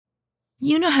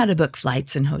You know how to book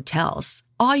flights and hotels.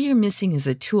 All you're missing is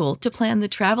a tool to plan the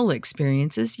travel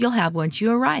experiences you'll have once you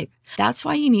arrive. That's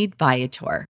why you need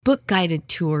Viator. Book guided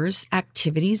tours,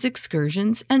 activities,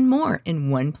 excursions, and more in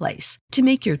one place to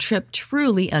make your trip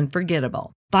truly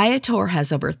unforgettable. Viator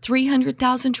has over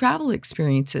 300,000 travel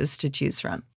experiences to choose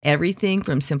from. Everything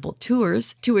from simple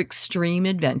tours to extreme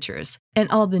adventures and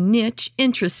all the niche,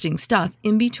 interesting stuff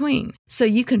in between. So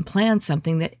you can plan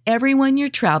something that everyone you're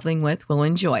traveling with will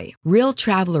enjoy. Real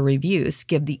traveler reviews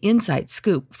give the inside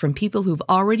scoop from people who've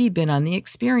already been on the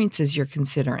experiences you're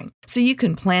considering. So you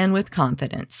can plan with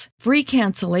confidence. Free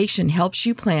cancellation helps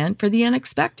you plan for the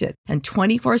unexpected. And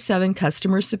 24/7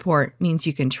 customer support means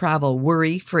you can travel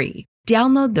worry-free.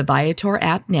 Download the Viator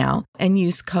app now and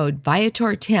use code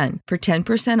Viator10 for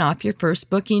 10% off your first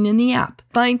booking in the app.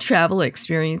 Find travel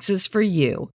experiences for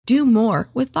you. Do more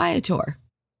with Viator.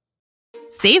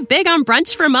 Save big on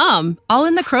brunch for mom, all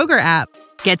in the Kroger app.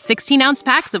 Get 16-ounce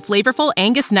packs of flavorful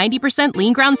Angus 90%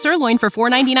 lean ground sirloin for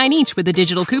 $4.99 each with a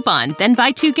digital coupon. Then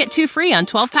buy 2, get 2 free on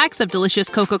 12 packs of delicious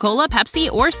Coca-Cola,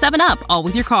 Pepsi, or 7-Up, all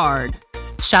with your card.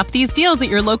 Shop these deals at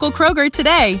your local Kroger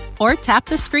today, or tap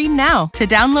the screen now to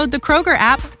download the Kroger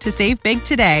app to save big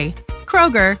today.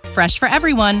 Kroger, fresh for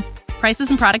everyone. Prices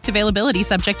and product availability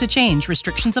subject to change.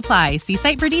 Restrictions apply. See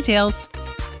site for details.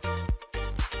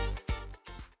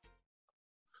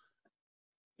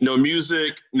 No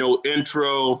music, no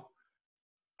intro.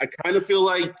 I kind of feel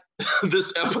like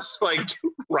this episode, like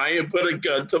Ryan put a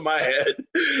gun to my head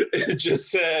and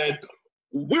just said,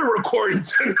 "We're recording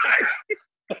tonight."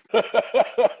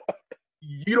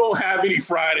 You don't have any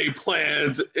Friday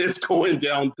plans. It's going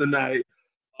down tonight.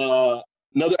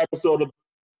 Another episode of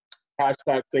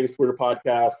hashtag Things Twitter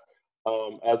podcast.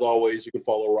 As always, you can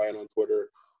follow Ryan on Twitter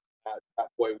at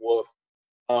 @BoyWolf.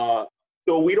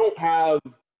 So we don't have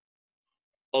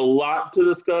a lot to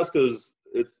discuss because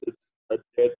it's a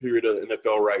dead period of the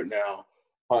NFL right now.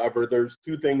 However, there's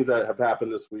two things that have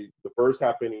happened this week. The first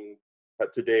happening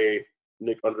today,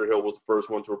 Nick Underhill was the first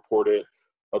one to report it,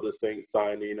 of the Saints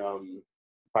signing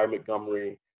Ty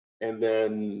Montgomery. And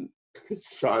then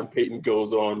Sean Payton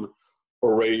goes on a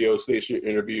radio station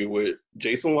interview with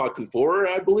Jason La Canfora,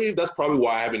 I believe. That's probably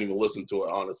why I haven't even listened to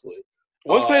it, honestly.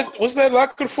 Was that La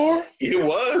Canfora? It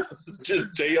was just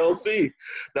JLC.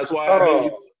 That's why I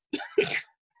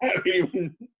haven't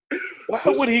even. Why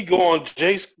would he go on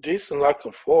Jason La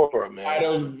Canfora,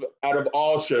 man? Out of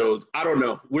all shows, I don't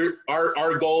know.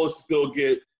 Our goal is to still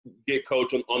get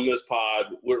Coach on this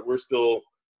pod. We're still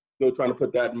trying to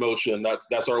put that in motion.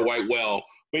 That's our white whale.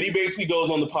 But he basically goes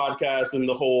on the podcast and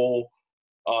the whole,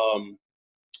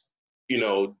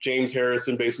 James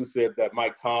Harrison basically said that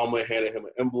Mike Tomlin handed him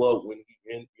an envelope when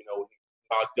he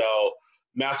knocked out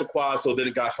Massaquoi. So then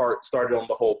it got started on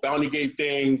the whole Bounty Gate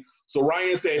thing. So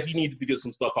Ryan said he needed to get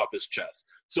some stuff off his chest.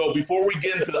 So before we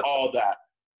get into all that,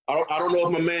 I don't know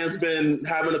if my man's been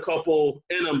having a couple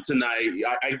in him tonight.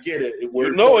 I get it. You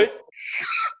know it.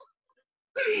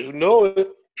 You know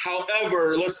it.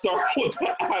 However, let's start with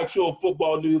the actual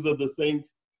football news of the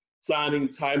Saints signing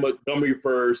Ty Montgomery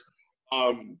first.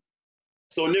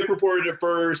 So Nick reported it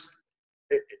first.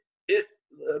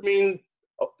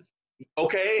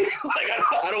 Okay. Like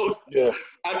I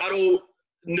don't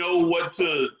know what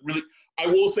to really. I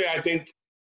will say I think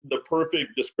the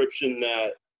perfect description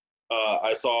that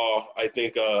I saw. I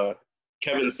think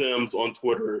Kevin Sims on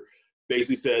Twitter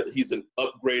basically said he's an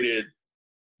upgraded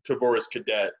Tavoris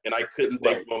Cadet, and I couldn't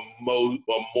think of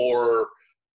a more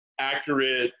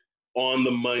accurate, on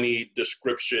the money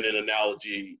description and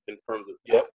analogy in terms of.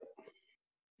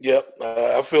 Yep.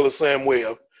 I feel the same way.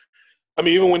 I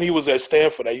mean, even when he was at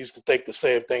Stanford, I used to think the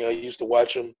same thing. I used to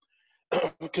watch him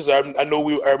because I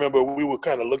remember we were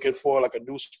kind of looking for like a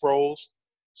new Sproles,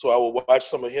 so I would watch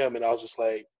some of him, and I was just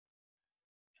like,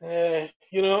 I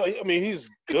mean, he's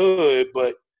good,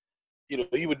 but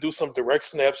he would do some direct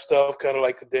snap stuff, kind of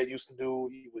like Cadet used to do.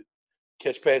 He would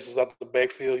catch passes out the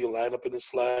backfield, you line up in the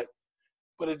slot,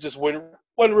 but it just wasn't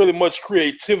really much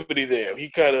creativity there. He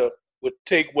kind of would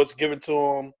take what's given to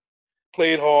him,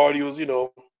 played hard. He was, he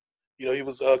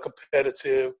was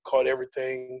competitive, caught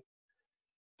everything,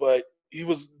 but he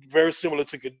was very similar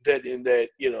to Cadet in that,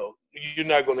 you're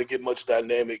not going to get much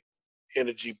dynamic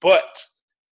energy. But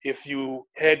if you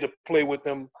had to play with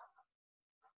him,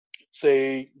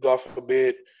 say, God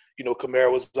forbid,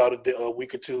 Kamara was out a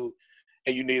week or two,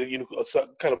 and you needed,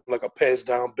 kind of like a pass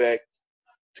down back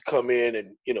to come in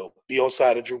and, be on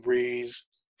side of Drew Brees,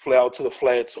 fly out to the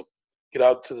flats, or get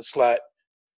out to the slot,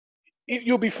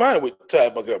 you'll be fine with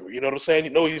Ty Montgomery. You know what I'm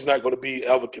saying? He's not going to be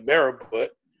Alvin Kamara,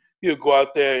 but he'll go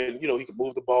out there and, he can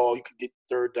move the ball. He can get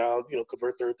third down,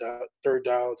 convert third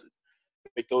downs.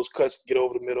 make those cuts, get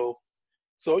over the middle.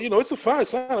 So, it's a fine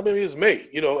sign. I mean, it's May.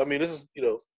 This is,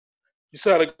 you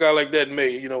sign a guy like that in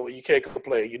May, you can't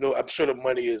complain. I'm sure the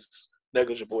money is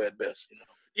negligible at best.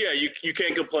 Yeah, you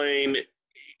can't complain.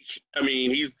 I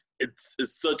mean, it's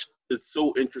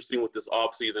so interesting with this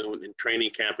offseason and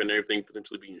training camp and everything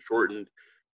potentially being shortened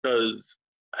because,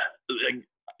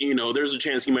 there's a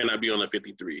chance he might not be on the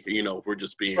 53. If we're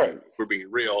just being we're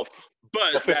being real.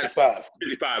 But 55.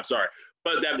 55. Sorry.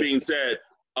 But that being said,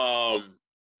 at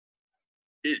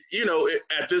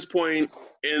this point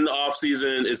in the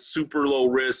offseason, it's super low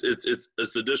risk.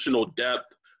 It's additional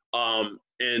depth,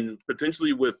 and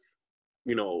potentially with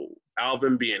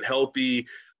Alvin being healthy,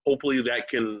 hopefully that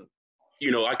can,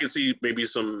 I can see maybe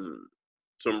some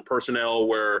personnel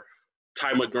where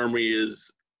Ty Montgomery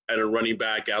is at a running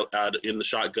back out in the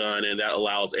shotgun, and that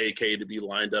allows AK to be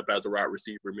lined up as a route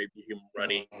receiver, maybe him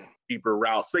running deeper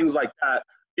routes, things like that.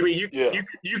 I mean, you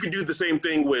could do the same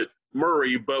thing with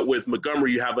Murray, but with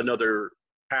Montgomery, you have another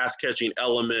pass catching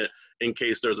element in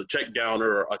case there's a check down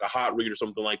or like a hot read or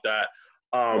something like that.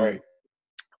 Not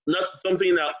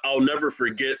something that I'll never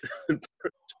forget in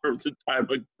terms of Ty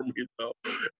Montgomery though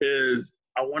is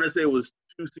I want to say it was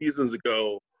 2 seasons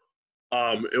ago.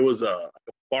 It was a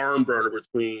barn burner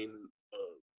between the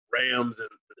Rams and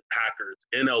the Packers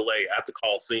in LA at the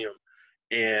Coliseum,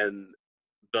 and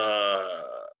the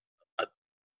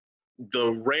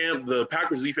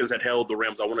Packers defense had held the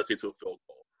Rams, I want to say, to a field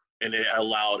goal, and it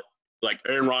allowed, like,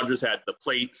 Aaron Rodgers had the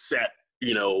plate set,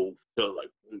 to like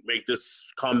make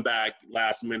this comeback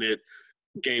last minute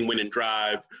game-winning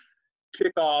drive.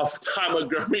 Kickoff, Ty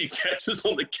Montgomery catches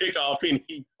on the kickoff and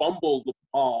he fumbles the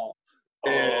ball.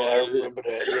 I remember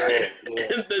that.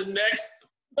 Yeah. And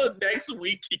the next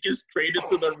week he gets traded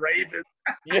to the Ravens.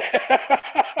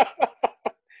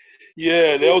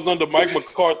 Yeah, that was under Mike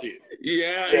McCarthy.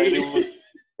 Yeah,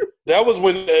 that was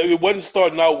when it wasn't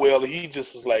starting out well. He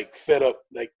just was like fed up.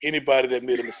 Like anybody that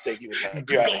made a mistake, he was like,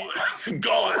 "Gone."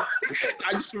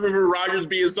 I just remember Rodgers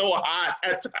being so hot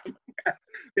at time.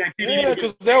 Yeah,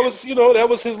 because that was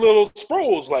his little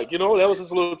Sproles, that was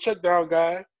his little check down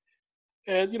guy.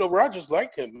 And Rodgers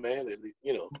liked him, man. And,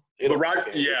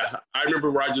 I remember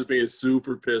Rodgers being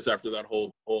super pissed after that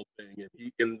whole thing.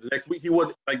 And the next week he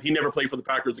never played for the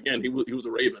Packers again. He was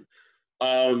a Raven.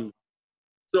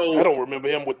 So I don't remember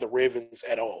him with the Ravens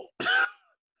at all.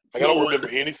 I don't remember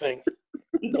anything.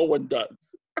 No one does.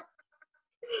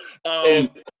 And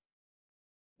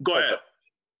go ahead.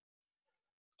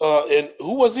 And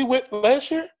who was he with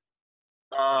last year?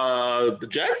 The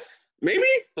Jets, maybe.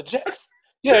 The Jets.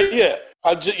 Yeah.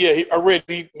 I read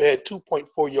he had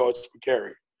 2.4 yards per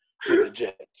carry with the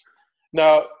Jets.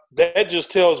 Now that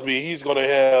just tells me he's going to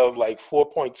have like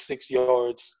 4.6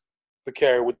 yards per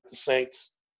carry with the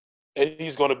Saints, and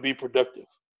he's going to be productive.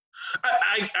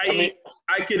 I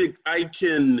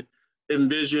can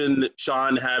envision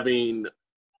Sean having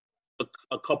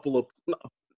a couple of,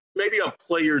 maybe a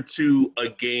play or two a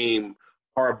game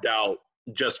carved out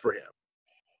just for him.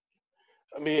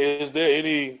 I mean, is there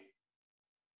any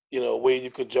way you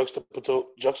could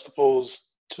juxtapose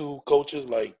 2 coaches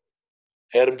like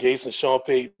Adam Gase and Sean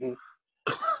Payton?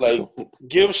 Like,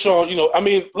 give Sean,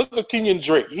 look at Kenyon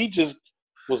Drake. He just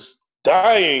was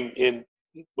dying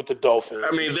with the Dolphins.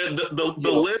 I mean,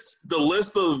 the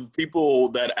list of people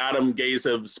that Adam Gase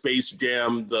have Space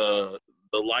Jam the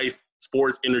life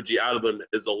sports energy out of them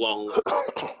is a long list.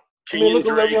 Look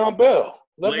at Le'Veon Bell.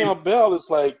 Le'Veon Bell is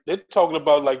like, they're talking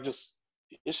about like just,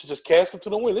 it should just cast him to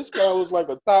the wind. This guy was like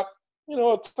a top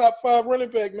 5 running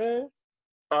back, man.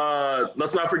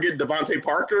 Let's not forget Devontae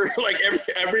Parker. Like as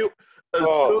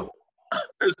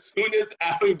soon as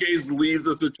Adam Gase leaves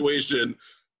the situation,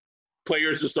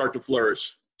 players just start to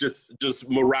flourish. Just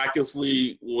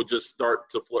miraculously will just start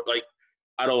to flourish. Like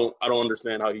I don't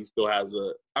understand how he still has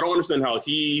I don't understand how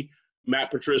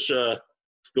Matt Patricia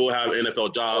still have an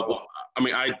NFL job. I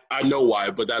mean, I know why,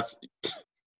 but that's.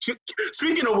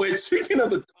 Speaking of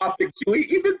the topic, can we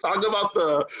even talk about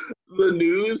the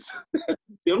news?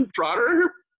 Jim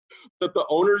Trotter, that the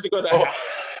owners are going to have.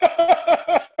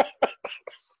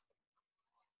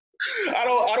 I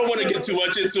don't want to get too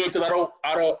much into it because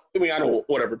I don't.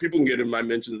 Whatever. People can get in my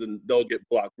mentions and they'll get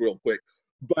blocked real quick.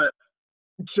 But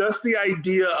just the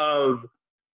idea of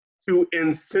to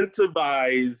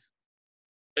incentivize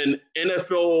an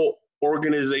NFL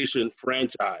organization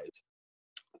franchise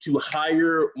to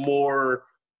hire more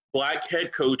black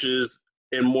head coaches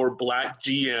and more black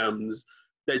GMs,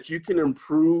 that you can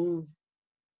improve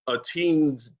a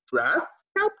team's draft.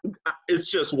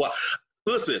 It's just what.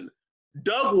 Listen,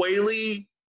 Doug Whaley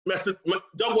messed the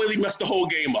whole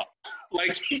game up.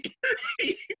 Like he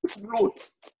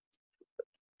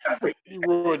You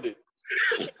ruined it.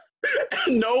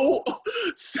 No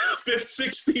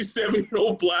 60,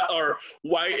 70-year-old black or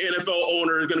white NFL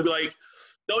owner is going to be like,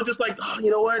 they'll just like, oh,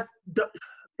 you know what?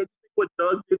 What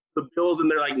Doug did to the Bills, and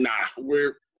they're like, nah,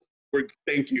 we're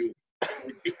thank you.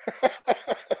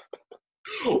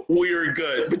 We're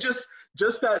good. But just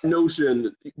that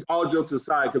notion, all jokes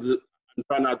aside, because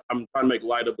I'm trying to make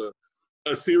light of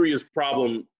a serious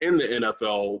problem in the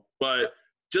NFL, but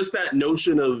just that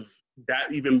notion of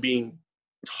that even being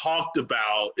talked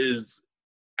about is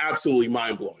absolutely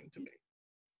mind-blowing to me.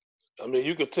 I mean,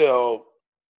 you could tell,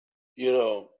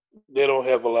 they don't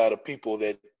have a lot of people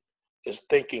that is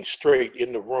thinking straight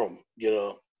in the room,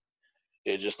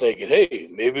 They're just thinking, hey,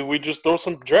 maybe we just throw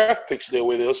some draft picks their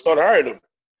way. They'll start hiring them,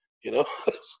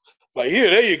 Like, here,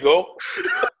 there you go.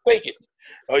 Take it.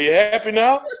 Are you happy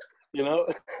now?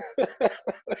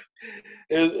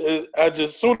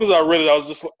 As soon as I read it, I was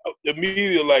just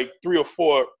immediately like 3 or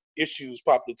 4 issues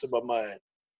popped into my mind.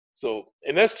 So,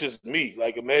 and that's just me.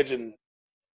 Like, imagine,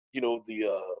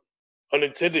 the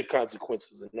unintended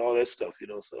consequences and all that stuff,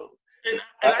 So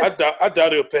I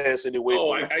doubt it'll pass anyway.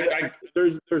 Oh,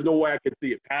 there's no way I could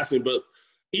see it passing. But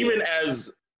even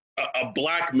as a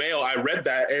black male, I read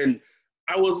that and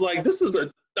I was like, this is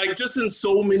just in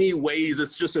so many ways,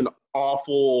 it's just an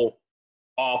awful,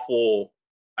 awful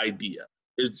idea.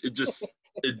 It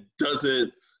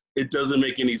doesn't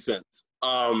make any sense.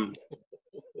 Come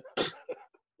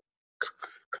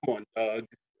on, Doug.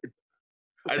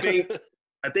 I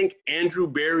think Andrew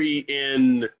Berry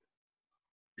is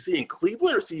he in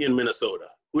Cleveland or is he in Minnesota?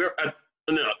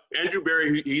 Andrew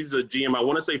Berry, he's a GM. I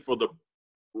want to say for the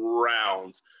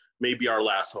Browns, maybe our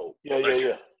last hope. Yeah.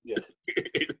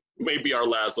 Maybe our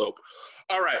last hope.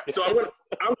 All right, so I'm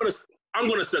gonna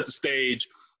set the stage,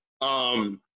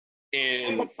 and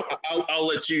I'll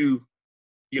let you,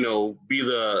 be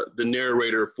the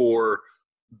narrator for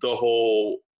the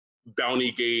whole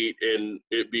Bounty Gate and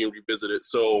it being revisited.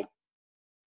 So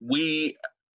we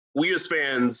as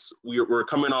fans, we're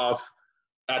coming off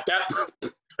at that.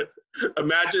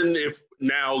 Imagine if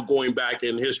now going back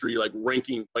in history, like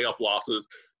ranking playoff losses,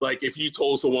 like if you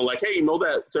told someone like, hey,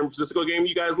 that San Francisco game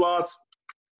you guys lost,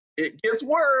 it gets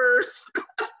worse.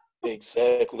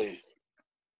 Exactly.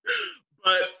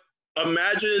 But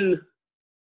imagine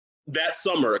that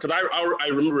summer, because I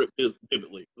remember it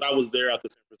vividly. I was there at the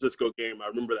San Francisco game. I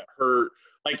remember that hurt.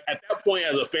 Like at that point,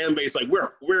 as a fan base, like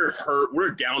we're hurt, we're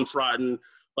downtrodden.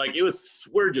 Like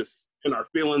we're just in our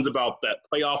feelings about that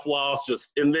playoff loss.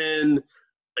 And then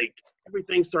like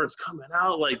everything starts coming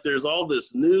out. Like there's all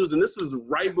this news, and this is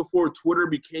right before Twitter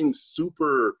became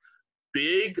super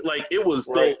big. Like it was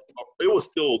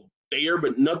still there,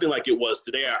 but nothing like it was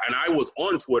today. And I was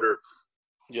on Twitter.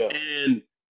 Yeah. And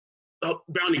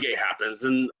Bounty Gate happens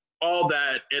and all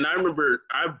that. And I remember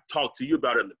I've talked to you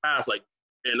about it in the past, like,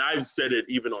 and I've said it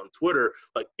even on Twitter,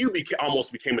 like you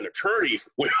almost became an attorney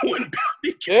when Bounty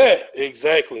Gate. Yeah,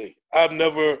 exactly. I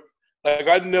never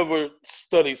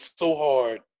studied so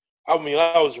hard. I mean,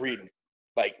 I was reading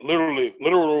like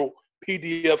literal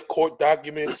PDF court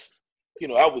documents.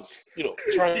 I was,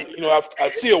 trying, I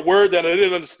see a word that I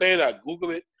didn't understand. I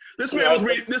Google it. This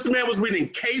man was reading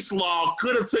case law,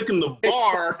 could have taken the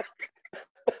bar.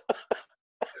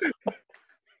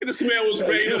 This man was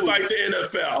ready to fight the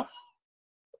NFL.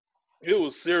 It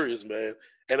was serious, man.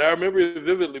 And I remember it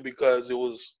vividly because it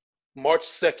was March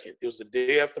 2nd. It was the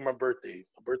day after my birthday.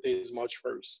 My birthday is March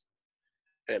 1st.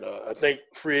 And I think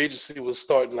free agency was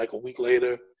starting like a week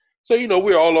later. So, we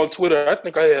were all on Twitter. I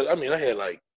think I had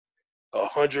like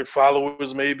 100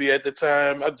 followers maybe at the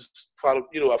time. I just followed,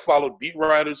 I followed beat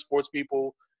writers, sports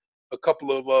people, a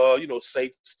couple of,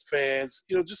 Saints fans,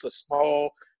 just a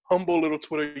small, humble little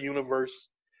Twitter universe,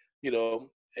 and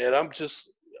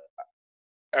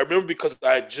I remember because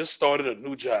I had just started a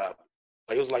new job.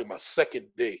 Like it was like my second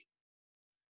day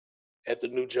at the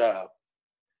new job.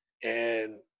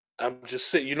 And I'm just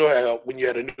sitting, how when you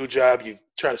had a new job, you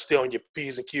try to stay on your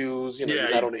P's and Q's,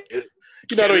 you're not on the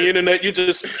internet. You're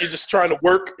just trying to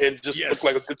work and just look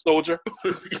like a good soldier.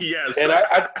 Yes. And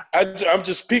I'm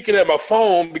just peeking at my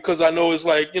phone because I know it's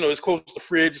like, it's close to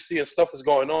free agency and stuff is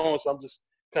going on. So I'm just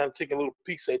kind of taking little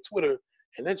peeks at Twitter.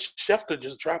 And then Schefter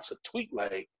just drops a tweet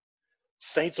like,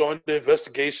 Saints are under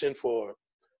investigation for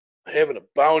having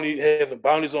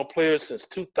bounties on players since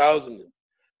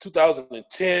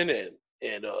 2010. And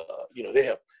they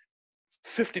have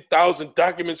 50,000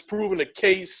 documents proving the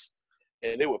case.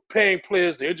 And they were paying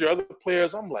players to injure other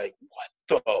players. I'm like,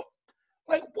 what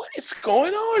is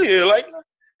going on here? Like,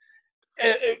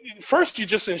 and first you're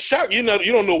just in shock. You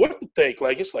don't know what to think.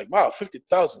 Like, it's like, wow,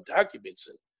 50,000 documents.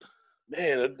 And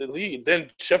man, the league. And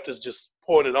then Schefter's just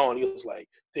pouring it on. He was like,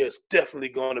 "There's definitely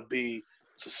going to be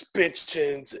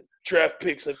suspensions and draft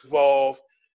picks involved.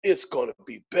 It's going to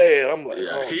be bad." I'm like,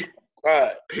 "Oh my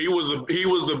God." He was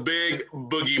the big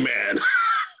boogeyman.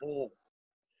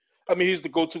 I mean, he's the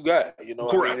go-to guy. You know,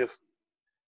 Correct.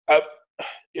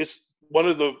 It's one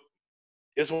of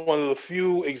the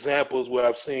few examples where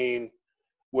I've seen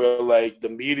where like the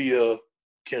media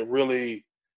can really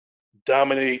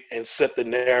dominate and set the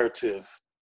narrative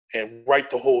and write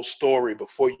the whole story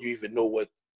before you even know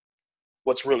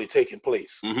what's really taking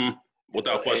place. Mm-hmm.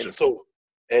 Without question.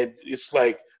 And it's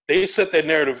like they set that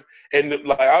narrative, and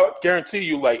like I guarantee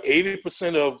you, like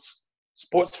 80% of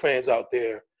sports fans out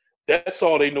there, that's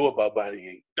all they know about Bounty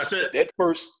Gate. That's it. That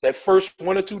first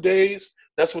 1 or 2 days,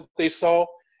 that's what they saw,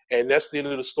 and that's the end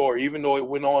of the story. Even though it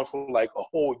went on for like a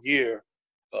whole year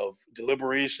of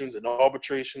deliberations and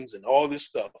arbitrations and all this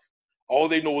stuff, all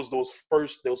they know is those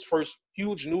first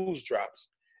huge news drops.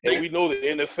 And we know the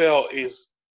NFL is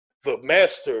the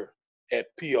master at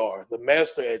PR, the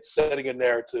master at setting a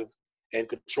narrative and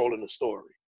controlling the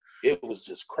story. It was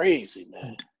just crazy,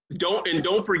 man.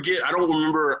 Don't forget, I don't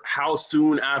remember how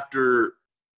soon after,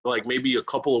 like maybe a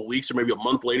couple of weeks or maybe a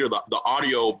month later, the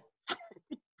audio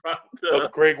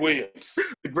Greg Williams.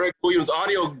 The Greg Williams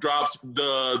audio drops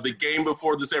the game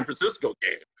before the San Francisco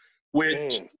game,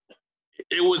 which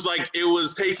it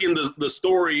was taking the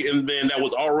story, and then that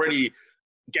was already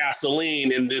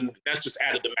gasoline, and then that's just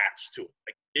added the match to it.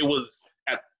 Like, it was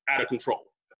out of control.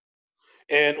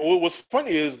 And what was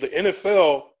funny is the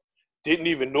NFL didn't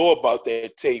even know about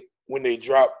that tape when they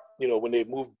dropped, when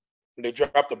they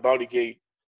dropped the Bounty Gate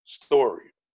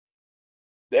story.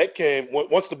 That came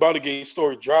once the Bounty Gate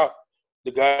story dropped.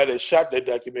 The guy that shot that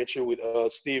documentary with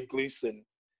Steve Gleason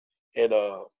and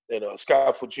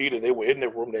Scott Fujita, they were in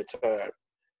that room that time.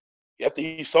 After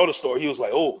he saw the story, he was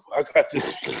like, "Oh, I got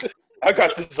this, I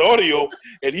got this audio,"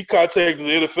 and he contacted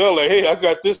the NFL like, "Hey, I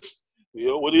got this.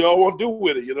 What do y'all want to do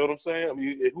with it?" You know what I'm saying? I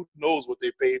mean, who knows what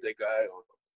they paid that guy, or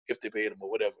if they paid him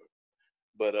or whatever.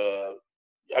 But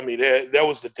I mean, that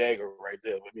was the dagger right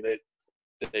there. I mean,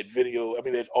 that video, I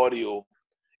mean, that audio.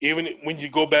 Even when you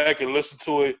go back and listen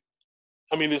to it,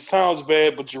 I mean, it sounds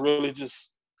bad, but you really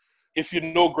just, if you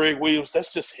know Greg Williams,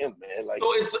 that's just him, man. Like,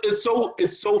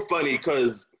 it's so funny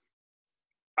because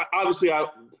obviously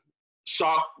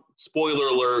spoiler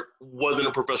alert, wasn't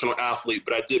a professional athlete,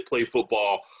 but I did play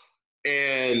football,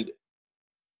 and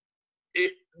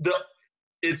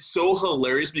it's so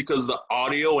hilarious because the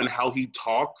audio and how he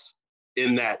talks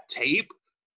in that tape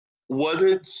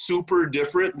wasn't super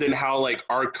different than how like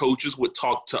our coaches would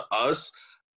talk to us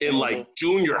in like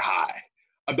junior high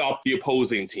about the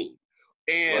opposing team.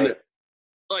 And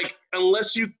like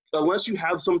unless you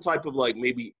have some type of like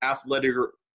maybe athletic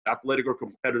or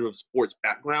competitive sports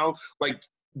background, like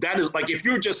that is like if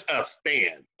you're just a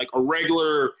fan, like a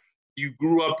regular, you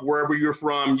grew up wherever you're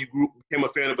from, became a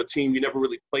fan of a team, you never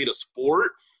really played a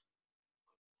sport,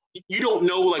 you don't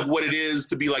know like what it is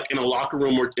to be like in a locker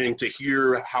room and to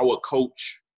hear how a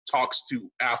coach talks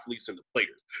to athletes and the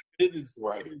players. It's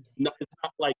not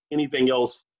like anything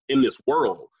else in this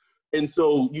world. And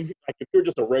so if you're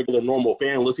just a regular normal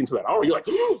fan listening to that audio, you're like,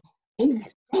 oh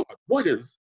my God, what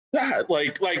is that?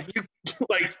 Like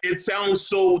it sounds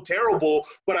so terrible.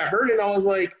 But I heard it and I was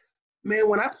like, man,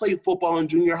 when I played football in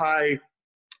junior high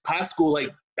school, like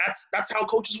that's how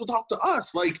coaches will talk to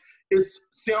us. Like it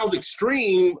sounds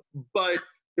extreme, but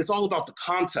it's all about the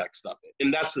context of it.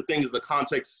 And that's the thing, is the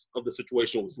context of the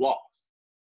situation was lost.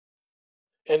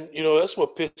 And that's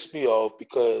what pissed me off,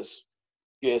 because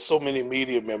so many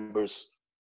media members,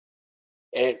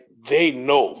 and they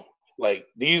know, like,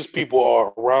 these people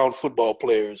are around football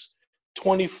players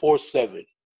 24/7.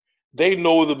 They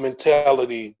know the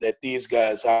mentality that these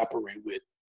guys operate with.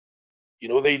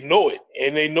 They know it,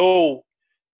 and they know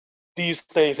these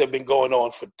things have been going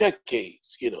on for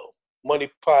decades. Money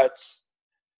pots,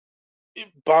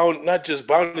 not just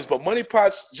bounties, but money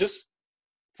pots, just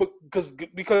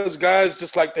because guys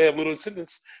just like to have little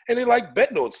incentives, and they like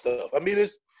betting on stuff. I mean,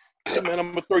 hey man, I'm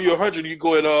gonna throw you 100. You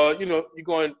go and you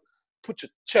go and put your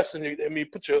chest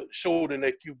put your shoulder in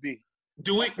that QB.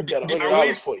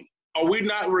 $100 for you. Are we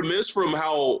not remiss from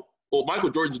how? Well, Michael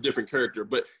Jordan's a different character,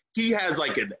 but he has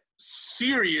like a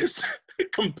serious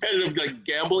competitive like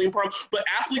gambling problem. But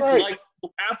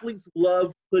athletes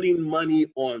love putting money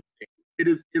on things. It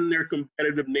is in their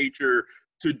competitive nature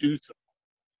to do so.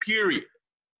 Period.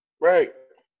 Right.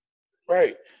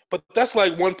 But that's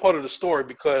like one part of the story,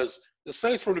 because the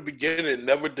Saints from the beginning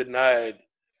never denied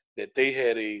that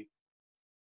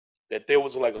there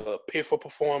was like a pay for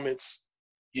performance,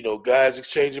 guys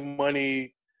exchanging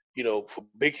money, for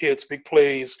big hits, big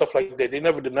plays, stuff like that. They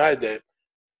never denied that.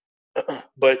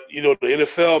 But the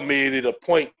NFL made it a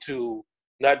point to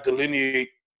not delineate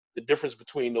the difference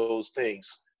between those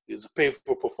things. Is pay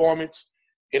for performance.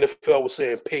 NFL was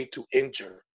saying pay to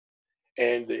injure,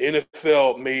 and the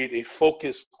NFL made a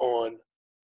focus on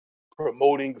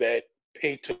promoting that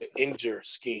pay to injure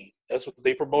scheme. That's what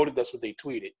they promoted. That's what they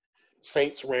tweeted.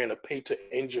 Saints ran a pay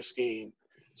to injure scheme.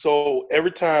 So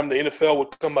every time the NFL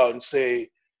would come out and say,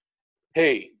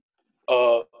 "Hey,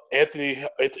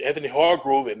 Anthony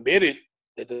Hargrove admitted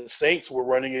that the Saints were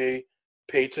running a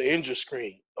pay to injure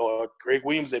scheme," or Greg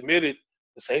Williams admitted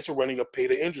the Saints were running a pay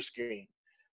to injure scheme.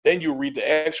 Then you read the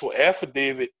actual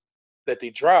affidavit that they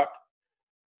dropped.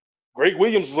 Greg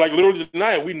Williams is like literally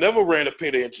denying we never ran a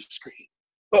pay to injure scheme.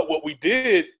 But what we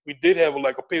did have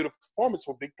like a pay to performance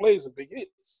for big plays and big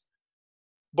hits.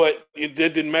 But it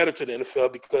didn't matter to the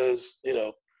NFL because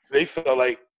they felt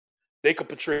like they could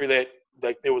portray that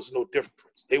like there was no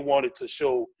difference. They wanted to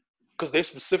show, because they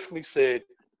specifically said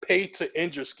pay to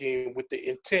injure scheme with the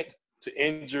intent to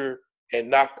injure and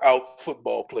knock out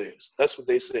football players. That's what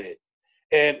they said.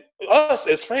 And us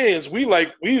as fans, we've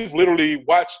literally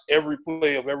watched every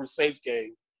play of every Saints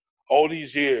game all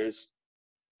these years.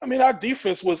 I mean, our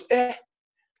defense was It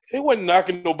wasn't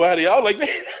knocking nobody out. Like you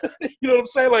know what I'm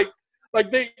saying? Like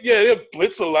they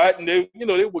blitz a lot and they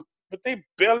would, but they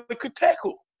barely could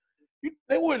tackle.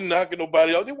 They weren't knocking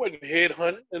nobody out. They wasn't head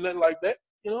hunting and nothing like that.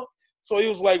 So he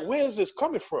was like, "Where is this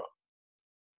coming from?"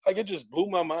 Like it just blew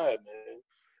my mind, man.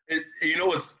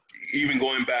 What's even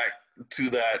going back to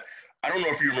that? I don't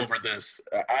know if you remember this.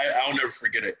 I'll never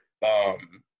forget it. I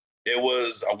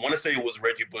want to say it was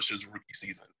Reggie Bush's rookie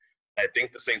season. I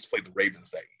think the Saints played the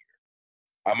Ravens that year.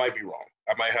 I might be wrong.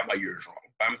 I might have my years wrong.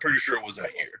 I'm pretty sure it was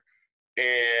that year.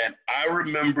 And I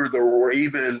remember the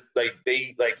Ravens, the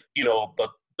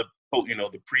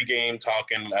pregame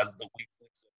talking as the week of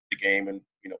the game, and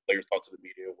players talk to the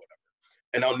media or whatever.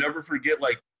 And I'll never forget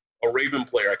a Raven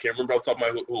player, I can't remember off the top of my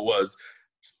head who it was,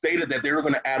 stated that they were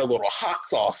going to add a little hot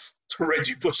sauce to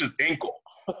Reggie Bush's ankle.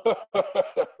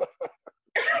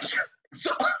 So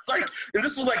and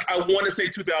this was I want to say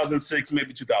 2006,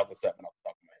 maybe 2007 off the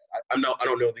top of my head. I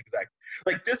don't know the exact.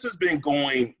 This has been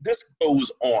going. This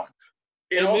goes on.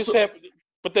 And also, this happened,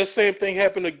 but that same thing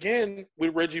happened again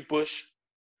with Reggie Bush.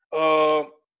 I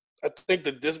think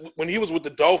when he was with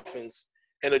the Dolphins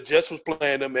and the Jets was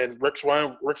playing them, and Rex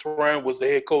Ryan was the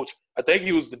head coach. I think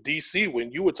he was the DC when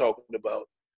you were talking about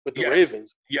with the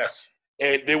Ravens. Yes.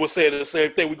 And they were saying the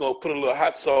same thing. We're gonna put a little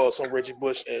hot sauce on Reggie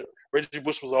Bush, and Reggie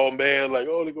Bush was all mad, like,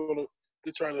 "Oh,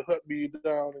 they're trying to hunt me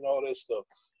down and all that stuff."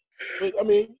 But I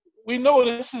mean, we know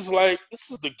this is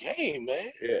the game,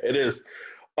 man. Yeah, it is.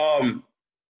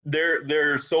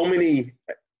 There are so many.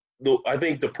 I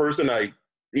think the person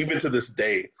even to this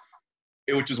day,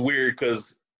 which is weird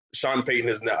because Sean Payton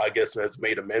is now, I guess, has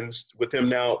made amends with him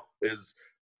now, is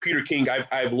Peter King.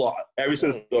 I've lost ever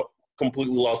since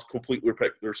completely lost complete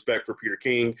respect for Peter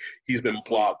King. He's been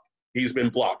blocked. He's been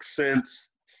blocked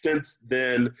since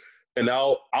then, and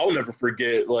I'll never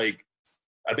forget.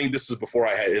 I think this is before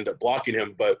I had ended up blocking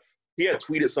him, but he had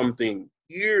tweeted something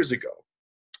years ago,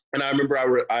 and I remember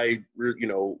I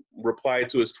replied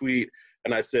to his tweet,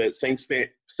 and I said, Saints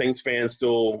fans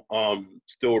still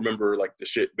remember the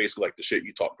shit, basically the shit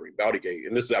you talked during Bountygate.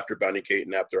 And this is after Bountygate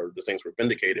and after the Saints were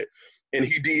vindicated. And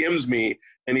he DMs me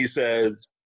and he says,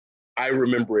 "I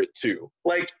remember it too."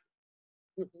 What?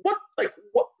 What?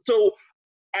 So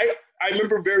I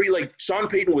remember Sean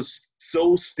Payton was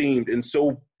so steamed and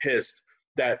so pissed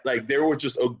that there was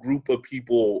just a group of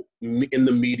people in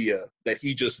the media that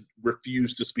he just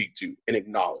refused to speak to and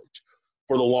acknowledge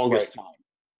for the longest time.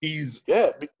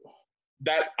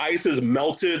 That ice has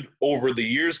melted over the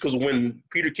years, because when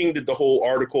Peter King did the whole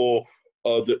article,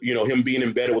 him being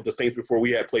embedded with the Saints before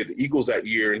we had played the Eagles that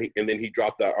year, and then he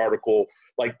dropped that article,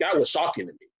 that was shocking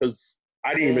to me because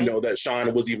I didn't even know that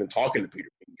Sean was even talking to Peter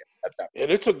King at that point.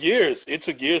 And it took years. It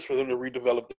took years for them to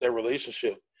redevelop that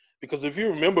relationship, because if you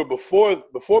remember before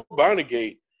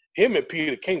Bountygate, him and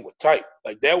Peter King were tight.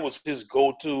 That was his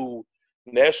go-to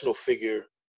national figure.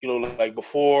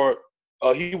 Before.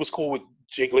 He was cool with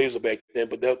Jake Glazer back then,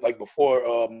 but that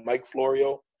before Mike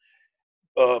Florio,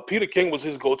 Peter King was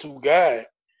his go-to guy.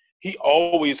 He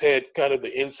always had kind of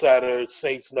the insider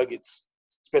Saints nuggets,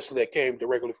 especially that came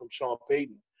directly from Sean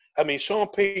Payton. I mean, Sean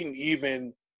Payton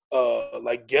even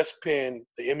guest penned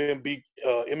the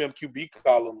MMQB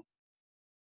column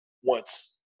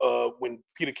once when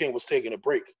Peter King was taking a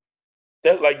break.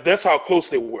 That's how close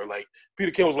they were. Peter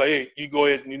King was like, "Hey, you go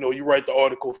ahead and you write the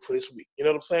article for this week." You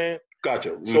know what I'm saying?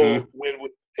 Gotcha. Mm-hmm.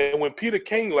 So when Peter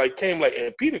King came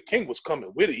and Peter King was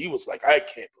coming with it, he was like, "I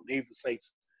can't believe the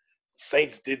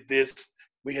Saints did this.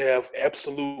 We have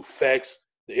absolute facts.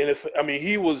 The NFL, I mean,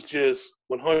 he was just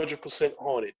 100%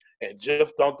 on it. And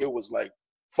Jeff Duncan was like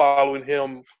following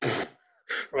him.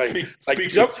 Right.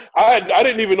 Jeff, I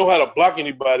didn't even know how to block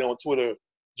anybody on Twitter.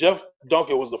 Jeff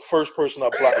Duncan was the first person I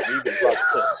blocked. He even blocked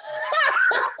him.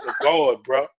 God,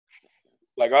 bro.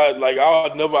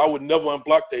 I would never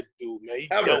unblock that dude, man. He's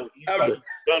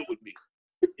done with me.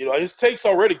 You know, his take's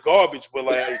already garbage, but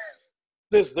like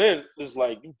since then, it's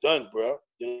like you done, bro.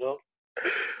 You know.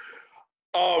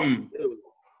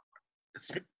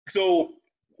 So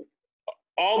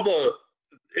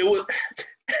it was,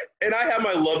 and I have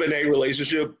my love and hate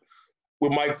relationship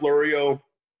with Mike Florio,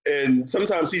 and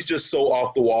sometimes he's just so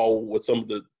off the wall with some of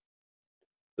the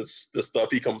stuff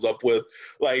he comes up with.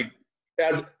 Like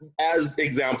as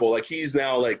example, like he's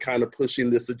now like kind of pushing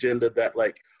this agenda that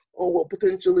like, oh well,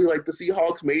 potentially like the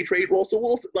Seahawks may trade Russell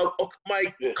Wilson. Like,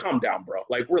 Mike, calm down, bro.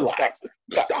 Like relax.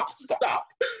 Stop.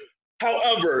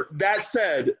 However, that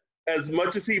said, as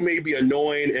much as he may be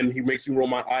annoying and he makes me roll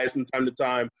my eyes from time to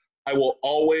time, I will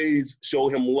always show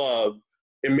him love.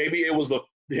 And maybe it was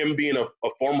him being a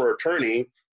former attorney.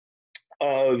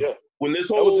 When this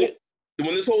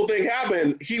whole thing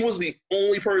happened, he was the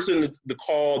only person to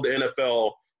call the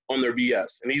NFL on their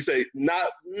BS. And he said,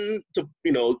 not to,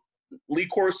 Lee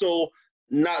Corso,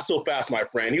 not so fast, my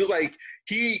friend. He was like,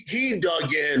 he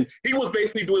dug in. He was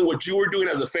basically doing what you were doing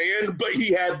as a fan, but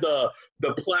he had the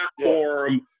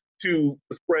platform to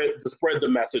spread the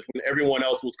message when everyone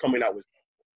else was coming out with.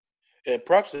 And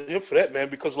props to him for that, man,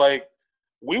 because like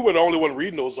we were the only one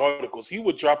reading those articles. He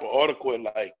would drop an article at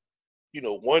like,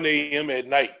 1 a.m. at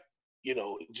night,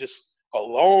 just a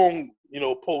long,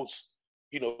 post,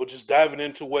 just diving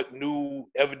into what new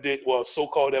evidence, well,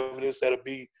 so-called evidence that have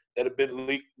been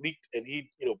leaked, and he'd,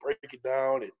 break it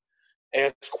down and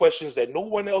ask questions that no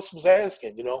one else was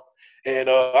asking, And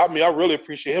I really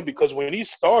appreciate him because when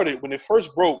it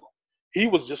first broke, he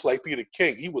was just like Peter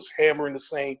King. He was hammering the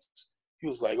Saints. He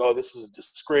was like, oh, this is a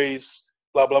disgrace,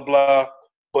 blah, blah, blah.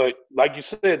 But like you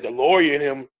said, the lawyer in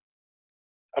him,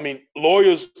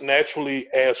 lawyers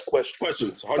naturally ask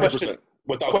questions. 100%.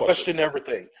 Without question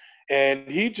everything.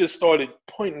 And he just started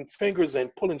pointing fingers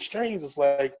and pulling strings. It's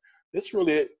like, this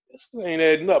ain't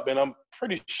adding up. And I'm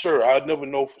pretty sure, I'd never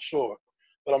know for sure,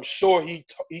 but I'm sure he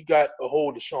got a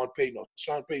hold of Sean Payton. Or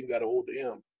Sean Payton got a hold of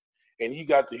him. And he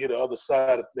got to hear the other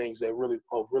side of things that really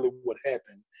what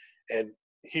happened. And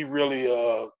he really,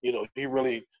 he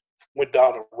really went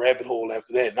down a rabbit hole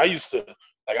after that. And I used to,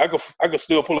 like, I could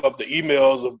still pull up the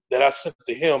emails that I sent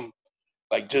to him,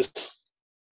 like just,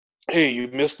 hey, you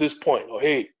missed this point, or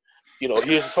hey,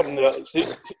 here's something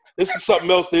this is something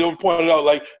else they pointed out.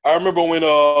 Like I remember when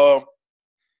the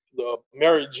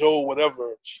Mary Jo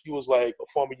whatever, she was like a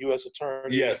former U.S.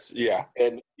 attorney. Yes, yeah,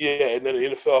 and then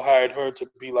the NFL hired her to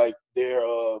be like their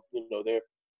their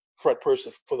front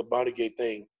person for the Bountygate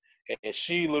thing, and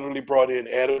she literally brought in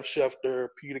Adam Schefter,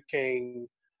 Peter King,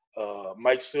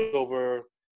 Mike Silver,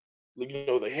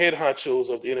 the head honchos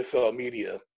of the NFL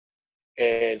media,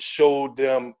 and showed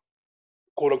them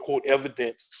quote unquote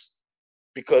evidence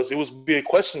because it was being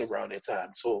questioned around that time.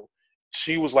 So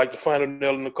she was like the final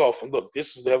nail in the coffin. Look,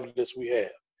 this is the evidence we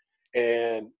have.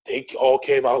 And they all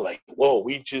came out like, whoa,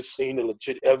 we just seen the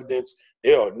legit evidence.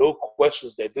 There are no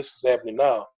questions that this is happening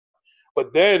now.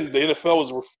 But then the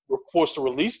NFL was forced to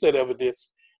release that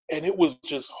evidence, and it was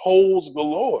just holes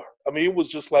galore. It was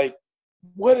just like,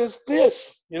 what is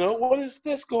this? What is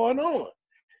this going on?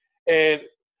 And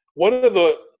one of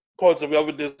the parts of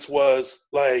evidence was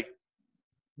like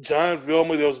John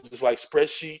Vilma, there was this like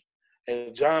spreadsheet,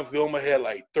 and John Vilma had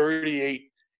like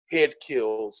 38 head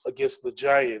kills against the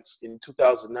Giants in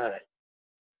 2009.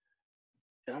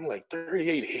 And I'm like,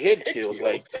 38 head kills?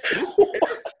 Like, is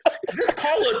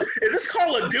this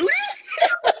Call of Duty?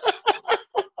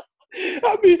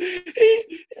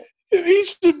 He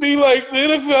should be like the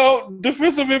NFL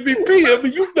defensive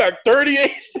MVP. You got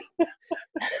 38.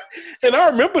 And I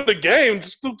remember the game.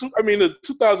 The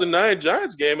 2009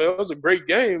 Giants game. It was a great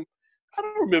game. I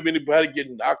don't remember anybody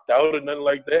getting knocked out or nothing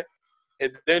like that.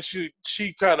 And then she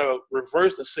kind of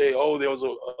reversed and say, oh, there was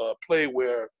a play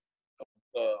where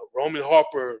Roman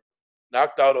Harper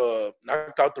knocked out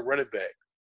the running back.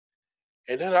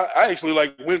 And then I actually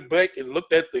went back and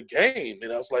looked at the game,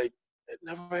 and I was like, it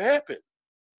never happened.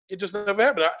 It just never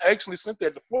happened. I actually sent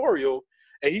that to Florio,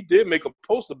 and he did make a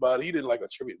post about it. He didn't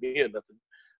attribute me or nothing,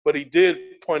 but he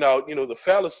did point out, the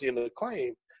fallacy in the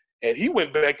claim, and he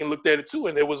went back and looked at it too,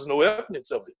 and there was no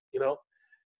evidence of it,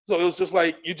 So it was just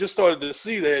like you just started to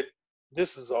see that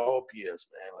this is all BS,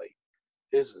 man. Like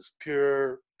this is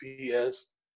pure BS.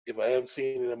 If I haven't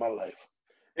seen it in my life,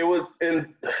 it was,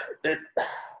 and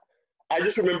I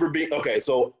just remember being okay.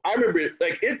 So I remember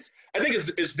like I think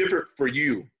it's different for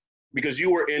you because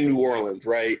you were in New Orleans,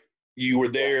 right? You were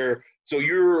there, so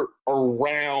you're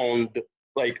around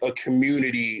like a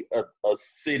community, a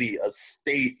city, a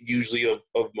state, usually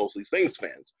of mostly Saints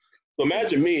fans. So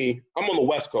imagine me, I'm on the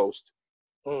West Coast,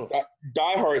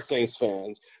 diehard Saints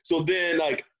fans. So then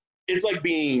like it was like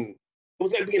being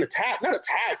attacked, not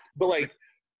attacked, but like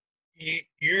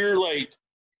you're like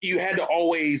you had to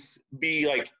always be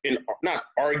like in not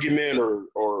argument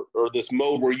or this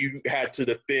mode where you had to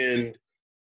defend.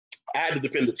 I had to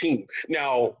defend the team.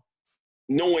 Now,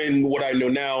 knowing what I know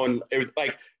now, and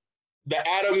like the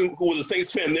Adam who was a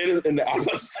Saints fan then and the Adam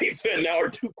that's a Saints fan now are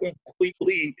two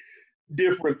completely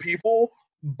different people.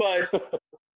 But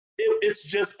it's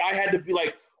just I had to be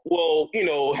like, well,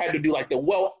 had to do like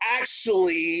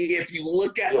actually, if you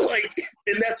look at like,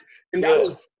 and that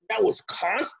was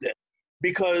constant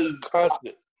because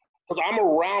I'm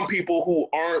around people who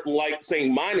aren't like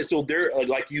same minded. So they're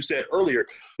like you said earlier,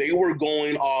 they were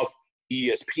going off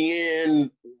ESPN,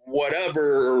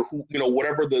 whatever, or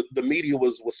whatever the media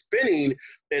was spinning,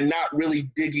 and not really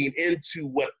digging into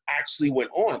what actually went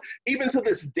on. Even to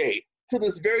this day, to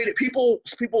this very day, people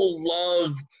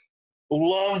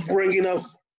love bringing up.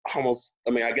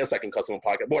 I guess I can cuss on a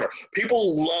podcast. Whatever.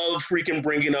 People love freaking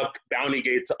bringing up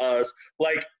Bountygate to us.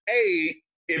 Like,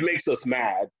 it makes us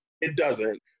mad. It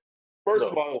doesn't. First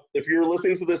of all, if you're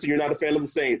listening to this and you're not a fan of the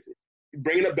Saints,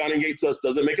 bringing up Bountygate to us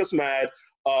doesn't make us mad.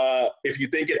 If you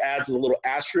think it adds a little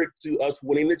asterisk to us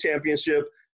winning the championship,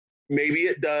 maybe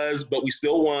it does, but we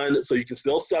still won, so you can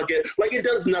still suck it. Like, it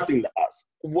does nothing to us.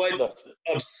 What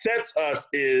upsets us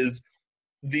is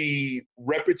the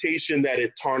reputation that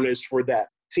it tarnished for that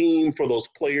team, for those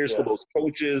players, for those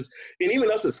coaches, and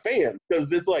even us as fans,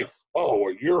 because it's like, oh,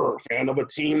 well, you're a fan of a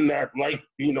team that, like,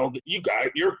 your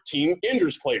team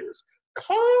injures players.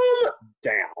 Calm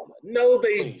down. No,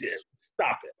 they didn't.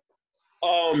 Stop it.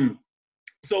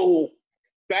 So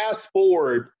fast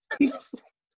forward.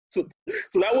 so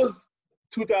that was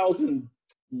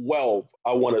 2012,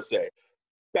 I want to say.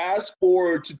 Fast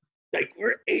forward to, like,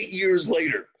 we're 8 years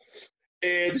later.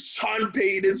 And Sean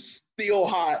Payton's still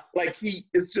hot. Like,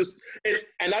 it's just,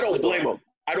 and I don't blame him.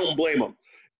 I don't blame him.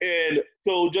 And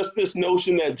so just this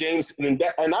notion that James, and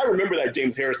I remember that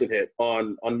James Harrison hit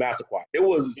on Massaquoi. It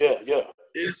was,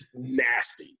 it's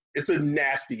nasty. It's a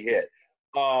nasty hit.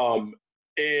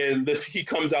 And he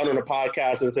comes out on a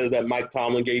podcast and says that Mike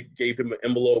Tomlin gave him an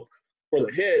envelope for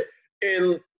the hit.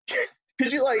 And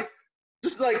could you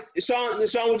Sean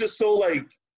was just so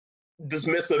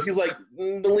dismissive. He's like,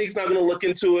 the league's not going to look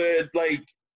into it. Like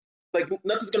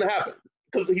nothing's going to happen,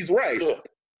 because he's right.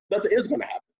 Nothing is going to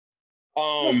happen.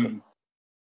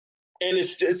 And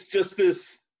it's just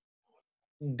this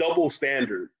double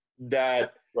standard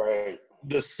that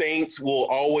the Saints will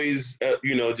always,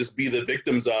 just be the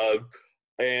victims of,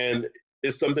 and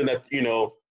it's something that in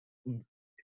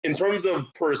terms of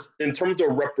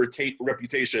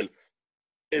reputation,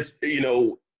 it's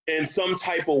in some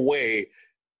type of way,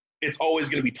 it's always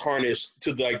going to be tarnished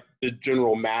to the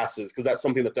general masses, because that's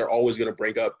something that they're always going to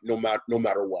bring up no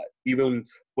matter what. Even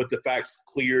with the facts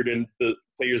cleared and the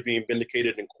players being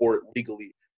vindicated in court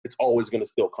legally, it's always going to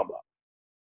still come up.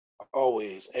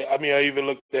 Always. I mean, I even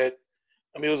looked at,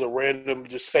 it was a random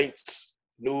just Saints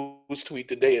news tweet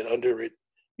today, and under it,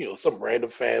 some random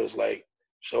fan was like,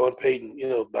 Sean Payton,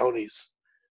 bounties.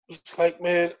 It's like,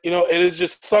 man, and it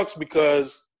just sucks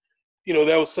because,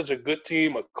 that was such a good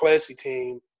team, a classy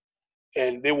team,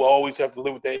 and they will always have to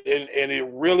live with that. And it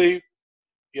really,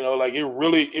 it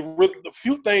really, a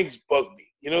few things bug me.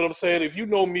 You know what I'm saying? If you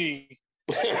know me,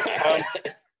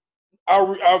 I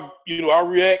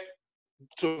react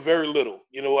to very little.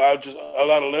 I just a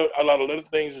lot of little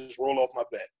things just roll off my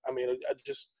back. I mean, that's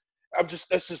just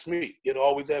me.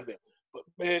 Always have been. But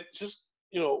man, just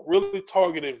really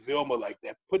targeting Vilma like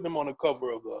that, putting him on the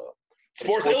cover of the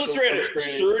Sports Illustrated.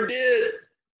 Sure did.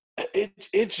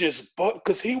 It just,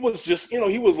 because he was just,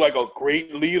 he was like a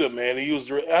great leader, man. I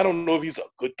don't know if he's a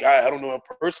good guy. I don't know him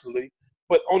personally,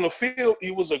 but on the field,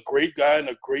 he was a great guy and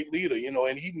a great leader,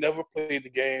 and he never played the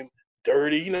game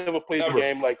dirty. He never played the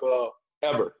game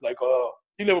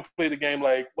he never played the game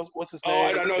like, what's his name?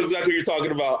 Oh, I know exactly what you're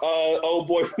talking about. Old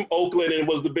boy from Oakland, and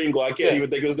was the bingo. I can't even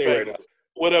think of his name right now.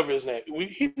 Whatever his name.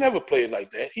 He never played like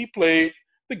that. He played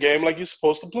the game like you're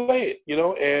supposed to play it,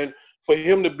 and for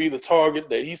him to be the target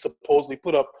that he supposedly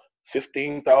put up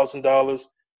 $15,000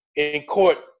 in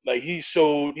court, like he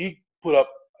put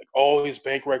up like all his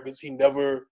bank records. He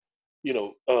never,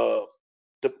 withdrew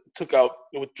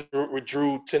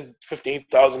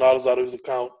 $15,000 out of his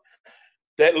account.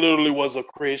 That literally was a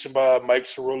creation by Mike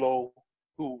Cirillo,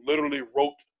 who literally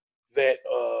wrote that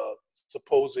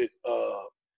supposed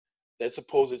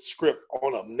script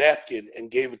on a napkin and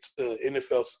gave it to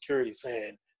NFL security,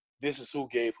 saying this is who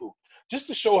gave who. Just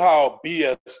to show how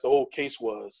BS the whole case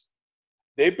was,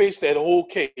 they based that whole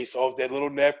case off that little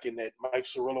napkin that Mike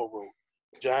Cirillo wrote.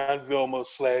 John Vilma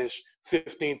 /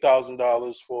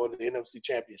 $15,000 for the NFC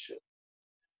Championship.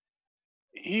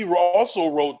 He also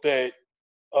wrote that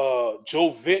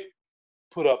Joe Vitt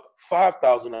put up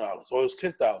 $5,000, or it was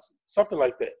 $10,000, something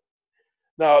like that.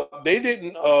 Now they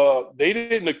didn't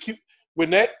accuse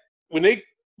when that leaked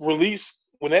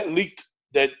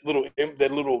that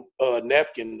little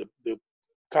napkin, the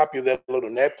copy of that little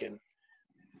napkin.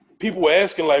 People were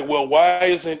asking like, well, why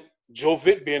isn't Joe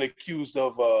Vitt being accused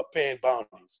of paying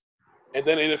bounties? And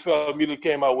then the NFL immediately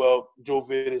came out, well, Joe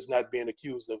Vitt is not being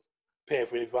accused of paying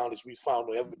for any bounties. We found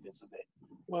no evidence of that.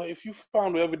 Well, if you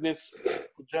found no evidence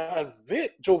for Joe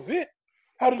Vitt,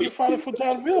 how did you find it for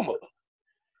John Vilma?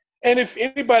 And if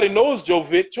anybody knows Joe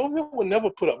Vitt would never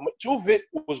put up. Joe Vitt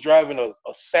was driving a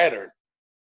Saturn,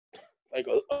 like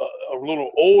a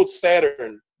little old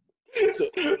Saturn.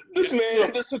 This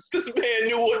man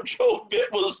knew what Joe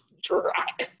Vitt was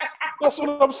driving. That's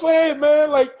what I'm saying,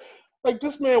 man. Like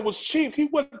this man was cheap. He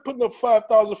wasn't putting up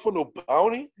 $5,000 for no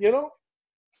bounty, you know?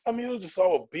 I mean, it was just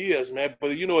all BS, man.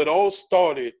 But, you know, it all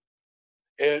started,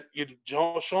 and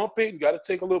Sean Payton got to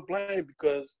take a little blame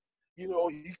because, you know,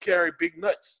 he carried big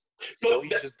nuts. So he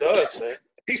just does, man.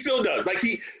 He still does. Like,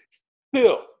 he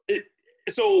still.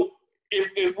 So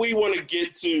if we want to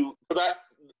get to that,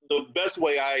 the best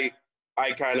way I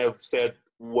kind of said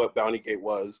what Bountygate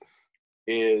was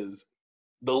is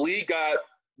the league got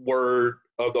word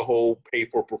of the whole pay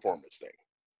for performance thing.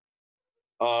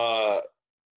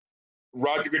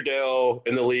 Roger Goodell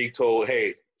and the league told,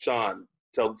 hey, Sean,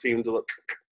 tell the team to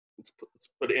let's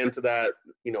put an end to that.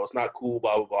 You know, it's not cool,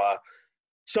 blah, blah, blah.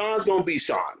 Sean's going to be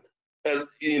Sean. As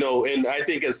you know, and I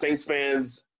think as Saints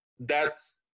fans,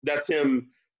 that's him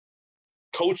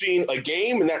coaching a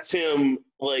game, and that's him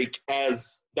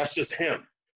that's just him.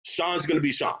 Sean's going to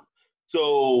be Sean.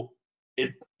 So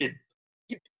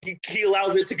he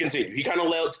allows it to continue. He kind of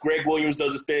lets Greg Williams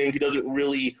does his thing. He doesn't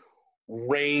really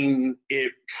rein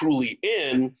it truly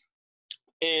in.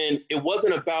 And it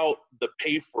wasn't about the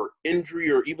pay for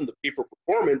injury or even the pay for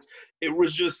performance. It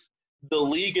was just the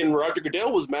league and Roger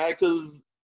Goodell was mad because,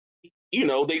 you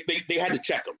know, they had to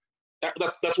check him.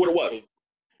 That's what it was.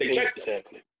 They checked him.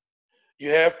 Exactly. You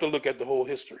have to look at the whole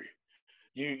history.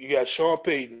 You got Sean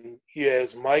Payton. He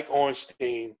has Mike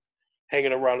Ornstein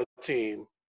hanging around the team.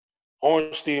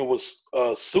 Ornstein was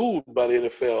sued by the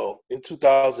NFL in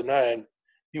 2009.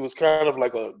 He was kind of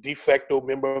like a de facto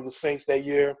member of the Saints that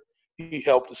year. He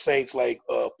helped the Saints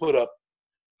put up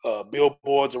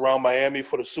billboards around Miami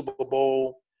for the Super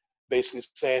Bowl, basically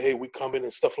saying, hey, we coming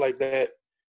and stuff like that.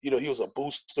 You know, he was a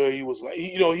booster. He was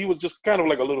he was just kind of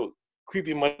like a little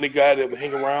creepy money guy that would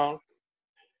hang around.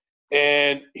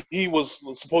 And he was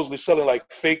supposedly selling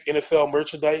like fake NFL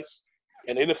merchandise.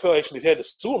 And the NFL actually had to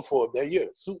sue him for it that year,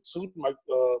 sued Mike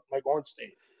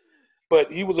Ornstein.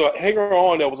 But he was a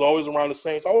hanger-on that was always around the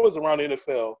Saints, always around the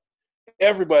NFL.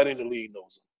 Everybody in the league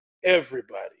knows him.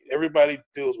 Everybody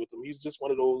deals with him. He's just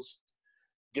one of those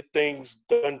get things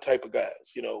done type of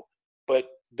guys, you know. But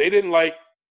they didn't like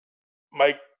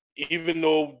Mike, even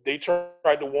though they tried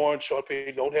to warn Sean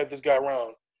Payton, don't have this guy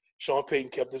around. Sean Payton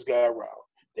kept this guy around.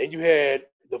 Then you had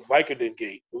the Vicodin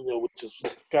Gate, you know, which is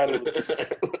kind of just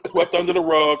swept under the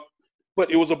rug.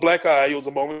 But it was a black eye. It was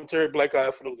a momentary black eye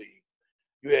for the league.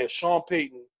 You had Sean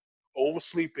Payton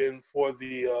oversleeping for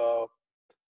the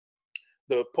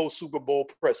post-Super Bowl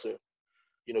presser.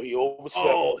 You know, he overslept.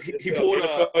 Oh, he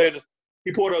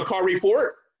pulled a car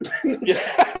report?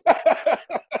 Yeah.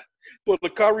 Pulled a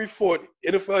car report.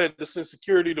 NFL had to send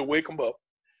security to wake him up.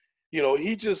 You know,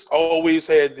 he just always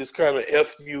had this kind of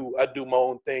F you, I do my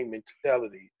own thing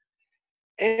mentality.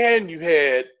 And you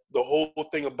had the whole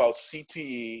thing about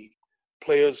CTE,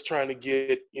 players trying to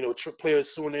get, you know,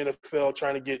 players suing the NFL,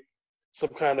 trying to get some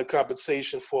kind of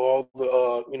compensation for all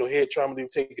the, head trauma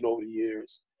they've taken over the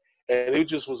years. And it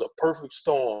just was a perfect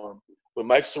storm when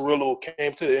Mike Cirillo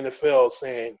came to the NFL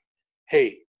saying,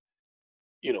 hey,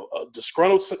 you know, a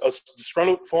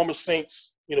disgruntled former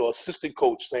Saints, you know, assistant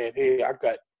coach saying, hey, I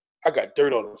got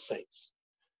dirt on the Saints,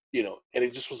 you know, and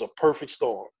it just was a perfect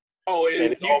storm. Oh,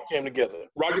 and it all came together.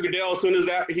 Roger Goodell, as soon as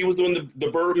that he was doing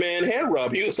the Birdman hand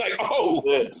rub, he was like, "Oh,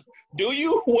 yeah. Do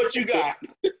you? What you got?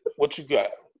 What you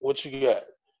got?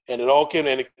 And it all came,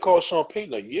 and it cost Sean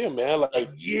Payton a year, man. Like a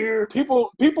year.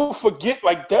 People forget,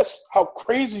 like, that's how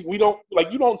crazy you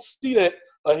don't see that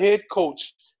a head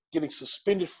coach getting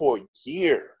suspended for a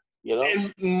year. You know,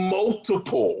 and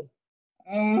multiple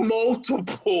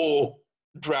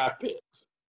draft picks.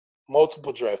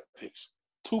 Multiple draft picks,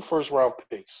 2 first-round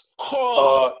picks.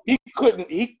 Oh. He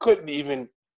couldn't even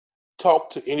talk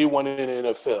to anyone in the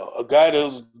NFL. A guy that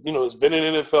has been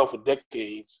in the NFL for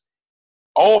decades.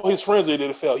 All his friends are in the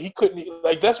NFL. He couldn't,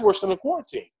 like, that's worse than a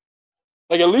quarantine.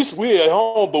 Like, at least we're at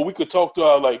home, but we could talk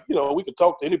to we could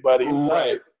talk to anybody anytime.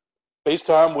 Right.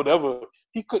 FaceTime, whatever.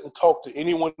 He couldn't talk to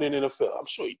anyone in the NFL. I'm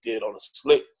sure he did on a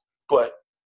slick, but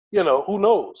who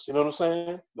knows? You know what I'm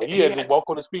saying? Like, he had to walk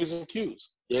on his P's and Q's.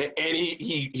 Yeah, and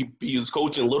he was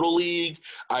coaching Little League.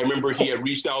 I remember he had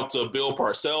reached out to Bill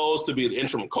Parcells to be the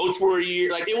interim coach for a year.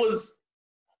 Like, it was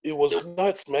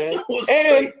nuts, man. It was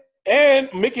and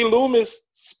Mickey Loomis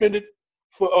suspended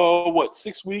for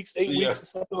 6 weeks, 8 weeks, or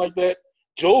something like that.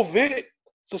 Joe Vick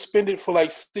suspended for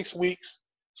like 6 weeks.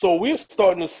 So we're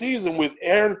starting the season with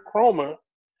Aaron Kromer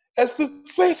as the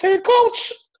Saints head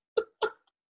coach.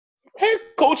 Head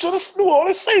coach of the New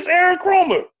Orleans Saints, Aaron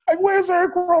Kromer. Like, where's Aaron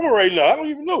Kromer right now? I don't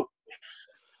even know.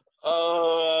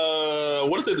 I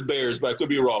want to say the Bears, but I could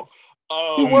be wrong.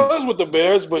 He was with the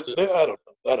Bears, but I don't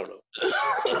know.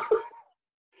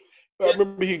 I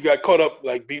remember he got caught up,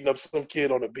 like, beating up some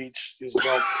kid on the beach. He was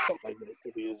drunk, something like that.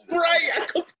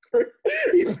 Right.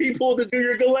 He pulled the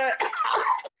Junior Gillette.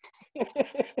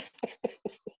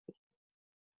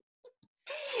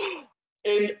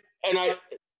 and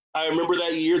I remember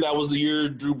that year. That was the year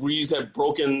Drew Brees had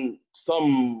broken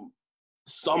some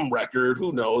record.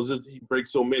 Who knows? He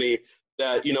breaks so many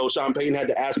that Sean Payton had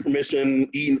to ask permission,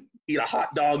 eat a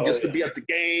hot dog just to be at the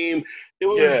game. It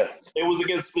was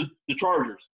against the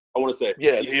Chargers, I want to say.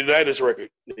 Yeah, the Unitas record.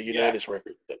 The Unitas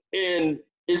record. And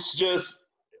it's just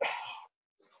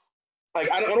like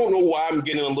I don't know why I'm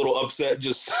getting a little upset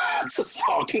just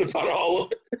talking about all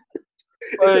of it.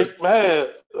 Like, man,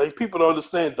 like, people don't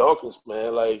understand Dawkins,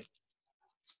 man. Like,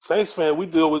 Saints fan, we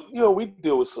deal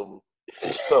with some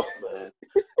stuff, man.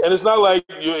 And it's not like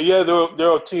there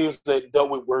are teams that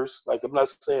dealt with worse. Like, I'm not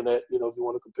saying that, if you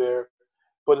want to compare.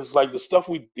 But it's like the stuff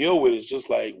we deal with is just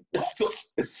like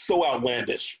it's so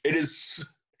outlandish. It's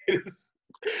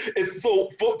so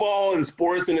football and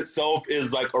sports in itself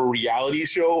is like a reality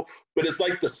show, but it's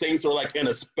like the Saints are like in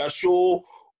a special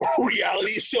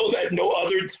reality show that no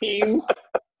other team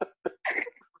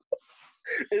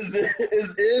is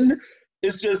in.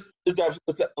 It's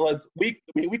like we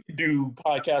could do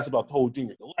podcasts about the whole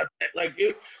Junior Gillette. Like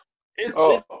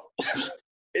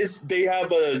they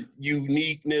have a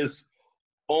uniqueness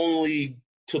only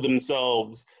to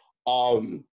themselves.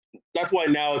 That's why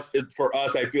now it's for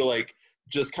us. I feel like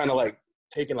just kind of like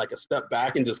taking like a step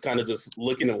back and just kind of just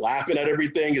looking and laughing at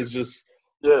everything is just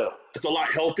it's a lot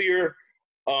healthier.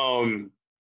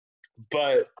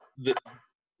 But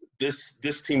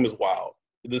this team is wild.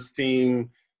 This team,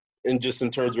 and just in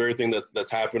terms of everything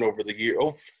that's happened over the year.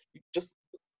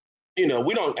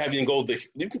 We don't have to go.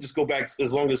 You can just go back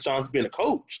as long as Sean's been a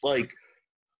coach. Like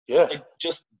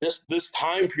just this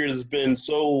time period has been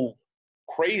so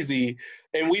crazy,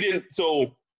 and we didn't.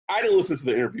 So I didn't listen to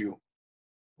the interview,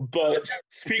 but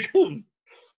speaking of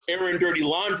Aaron Dirty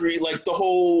Laundry, like the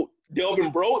whole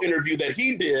Delvin Breaux interview that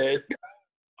he did.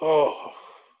 Oh,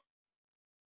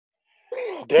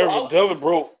 Delvin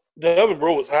Breaux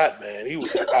was hot, man. He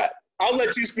was hot. I'll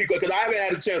let you speak because I haven't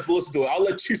had a chance to listen to it. I'll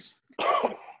let you.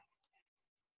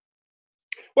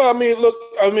 Well,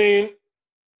 I mean,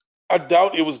 I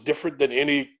doubt it was different than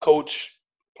any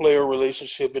coach-player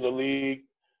relationship in the league.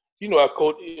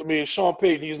 Sean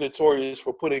Payton, he's notorious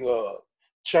for putting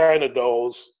China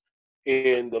dolls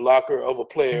in the locker of a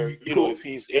player, if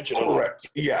he's injured. Correct.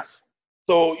 Yes.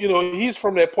 So, he's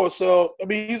from that Parcells. I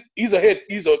mean, he's an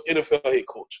NFL head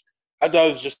coach. I thought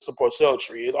it was just the Parcells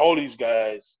tree. And all these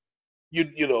guys, you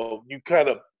kind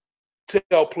of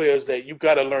tell players that you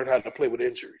got to learn how to play with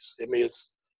injuries. I mean,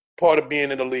 it's part of being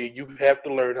in the league. You have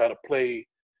to learn how to play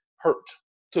hurt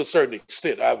to a certain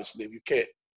extent. Obviously, if you can't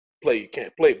play, you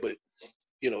can't play. But,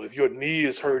 if your knee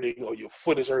is hurting or your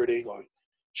foot is hurting or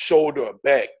shoulder or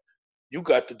back, you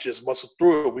got to just muscle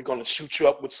through it. We're going to shoot you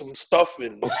up with some stuff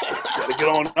and you got to get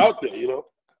on out there,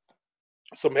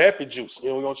 Some happy juice.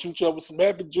 We're going to shoot you up with some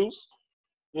happy juice,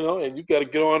 and you got to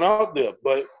get on out there.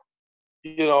 But,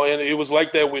 and it was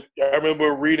like that I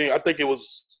remember reading, I think it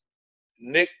was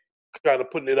Nick kind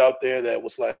of putting it out there that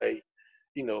was like,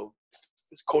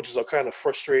 coaches are kind of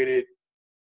frustrated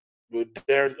with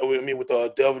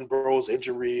Delvin Breaux's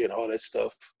injury and all that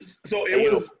stuff. So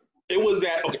it was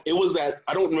that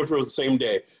I don't remember if it was the same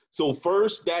day. So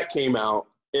first that came out,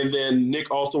 and then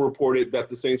Nick also reported that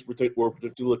the Saints were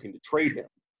potentially looking to trade him.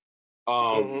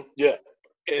 And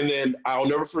then I'll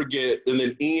never forget. And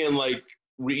then Ian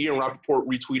Ian Rappaport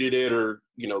retweeted it or,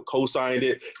 co-signed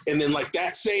it. And then like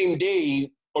that same day,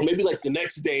 or maybe like the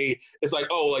next day, it's like,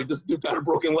 oh, like this dude got a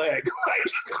broken leg.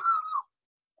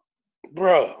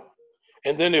 Bruh.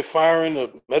 And then they're firing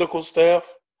the medical staff.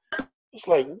 It's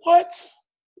like, what?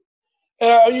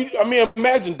 And I mean,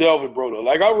 imagine Delvin Broder.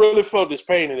 Like, I really felt this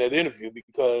pain in that interview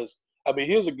because, I mean,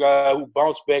 here's a guy who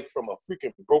bounced back from a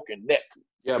freaking broken neck.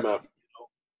 Yeah, man.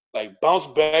 Like,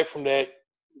 bounced back from that,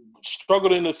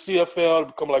 struggled in the CFL to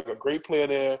become like a great player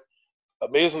there.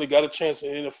 Amazingly got a chance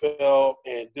in the NFL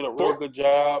and did a real good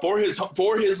job for his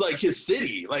like his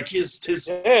city, like his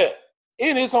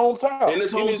in his hometown,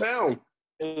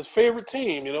 in his favorite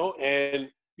team,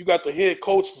 and you got the head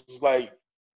coach is like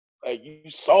you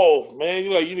soft, man.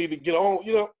 You you need to get on,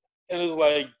 and it's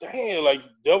like, damn, like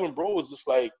Delvin Breaux was just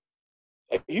like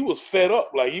he was fed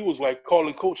up, like he was like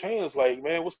calling Coach Hands, like,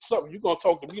 man, what's up? You gonna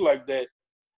talk to me like that?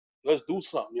 Let's do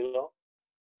something,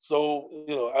 So,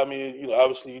 I mean,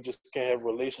 obviously you just can't have a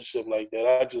relationship like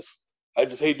that. I just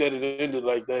hate that it ended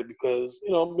like that because,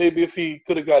 maybe if he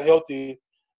could have got healthy,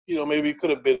 maybe he could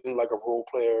have been like a role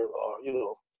player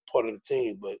or, part of the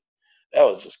team. But that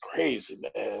was just crazy,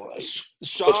 man. Like,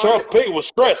 Sean Payton was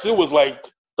stressed. It was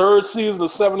like third season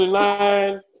of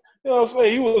 79. You know what I'm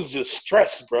saying? He was just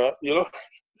stressed, bro.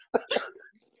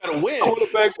 Gotta win.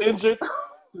 Quarterback's injured.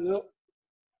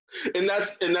 And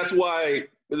that's why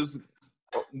this is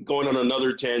going on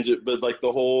another tangent, but like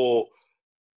the whole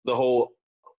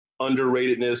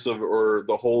underratedness of, or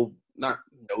the whole, not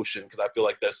notion, because I feel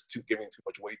like that's giving too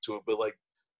much weight to it, but like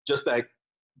just that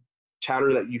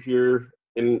chatter that you hear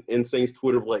in Saints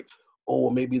Twitter of like, oh,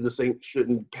 maybe the Saints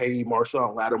shouldn't pay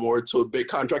Marshawn Lattimore to a big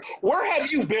contract. Where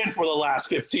have you been for the last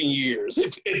 15 years?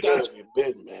 If that's where you've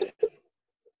been, man.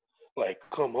 Like,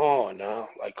 come on now.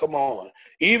 Like, come on.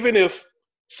 Even if,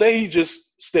 say he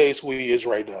just stays who he is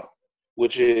right now,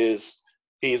 which is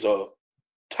he's a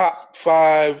top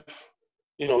five-ish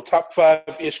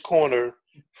corner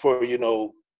for,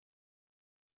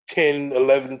 10,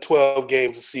 11, 12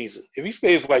 games a season. If he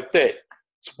stays like that,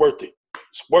 it's worth it.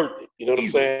 It's worth it. You know what I'm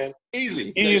saying?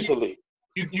 Easily.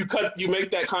 You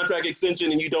make that contract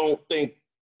extension and you don't think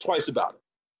twice about it.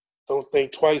 Don't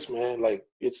think twice, man. Like,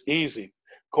 it's easy.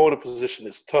 Corner position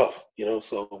is tough,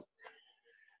 so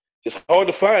it's hard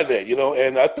to find that,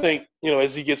 and I think,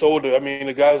 as he gets older, I mean,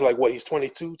 the guy's like, what, he's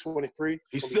 22, 23?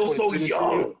 He's still so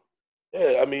young.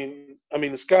 Yeah, I mean,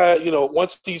 this guy,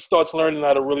 once he starts learning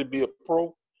how to really be a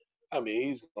pro, I mean,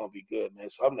 he's going to be good, man.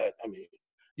 So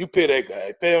you pay that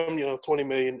guy. Pay him, 20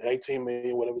 million, 18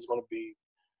 million, whatever it's going to be.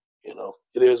 It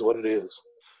is what it is.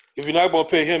 If you're not going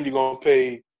to pay him, you're going to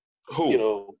pay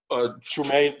who?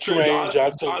 Trumaine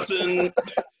Johnson.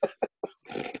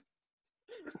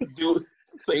 Dude.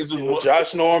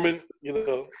 Josh Norman,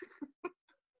 Brandon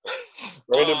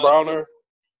Browner.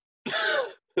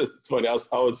 It's funny. I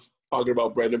was talking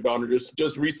about Brandon Browner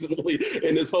just recently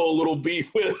in this whole little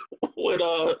beef with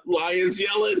Lions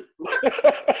yelling.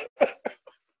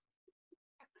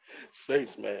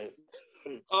 Saints, man.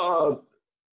 I'm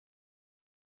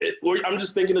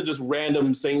just thinking of just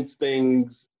random Saints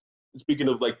things. Speaking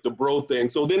of like the bro thing,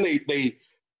 so then they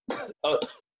a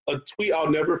tweet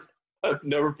I'll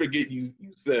never forget you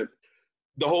sent.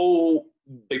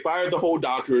 They fired the whole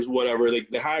doctors, whatever.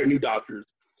 They hired new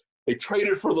doctors. They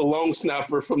traded for the long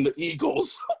snapper from the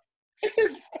Eagles.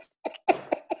 Dude,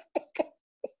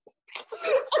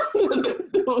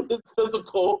 it's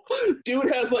physical.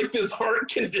 Dude has like this heart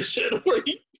condition where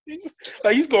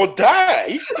he's gonna die.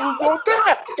 He's gonna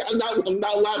die. I'm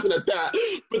not laughing at that.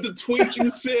 But the tweet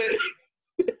you said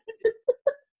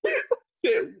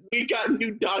said, "We got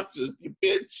new doctors, you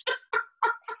bitch."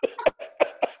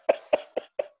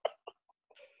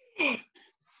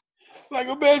 Like,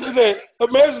 imagine that.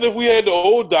 Imagine if we had the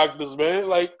old doctors, man.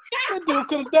 Like, that dude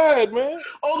could have died, man.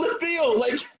 On the field,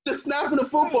 like, just snapping the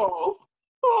football.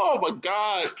 Oh, my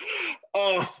God.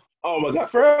 Oh, my God.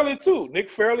 Nick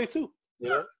Fairley, too.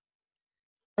 Yeah.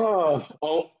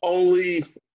 Only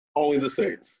the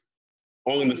Saints.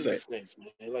 Only the Saints,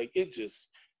 man. Like, it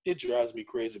drives me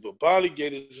crazy. But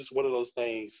Bodygate is just one of those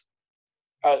things.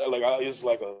 It's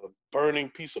like a burning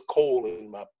piece of coal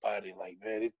in my body. Like,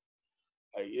 man,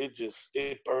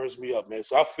 it burns me up, man.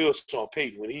 So I feel Sean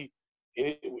Payton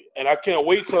and I can't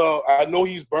wait till I know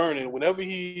he's burning. Whenever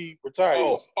he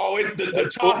retires,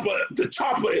 the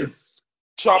chopper is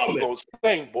gonna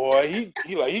sting, boy. He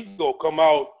gonna come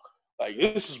out like,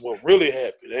 this is what really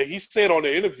happened. And he said on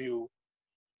the interview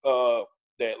that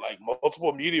like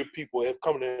multiple media people have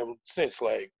come to him since,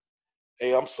 like,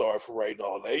 hey, I'm sorry for writing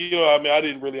all that. I mean, I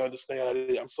didn't really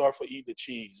understand. I'm sorry for eating the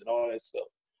cheese and all that stuff.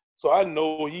 So I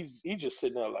know he's just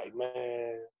sitting there like,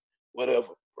 man,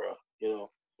 whatever, bro.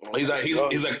 He's like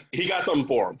he got something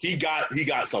for him. He got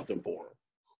something for him.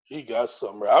 He got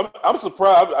something, bro. I'm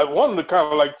surprised. I wanted to kind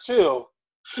of like chill,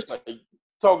 like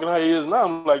talking how he is now.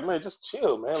 I'm like, man, just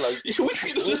chill, man. Like, what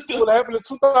happened in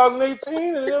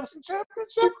 2018 and the NFC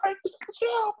Championship? Like, just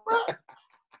chill, bro.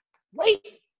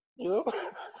 Wait,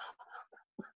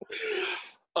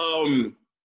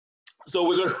 So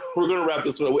we're gonna wrap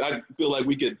this one. I feel like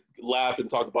we could laugh and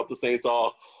talk about the Saints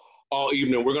all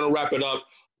evening. We're gonna wrap it up.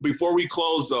 Before we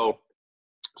close, though,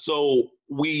 so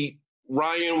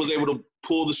Ryan was able to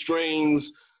pull the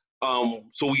strings.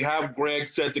 So we have Greg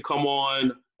set to come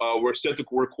on. We're set to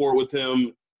record with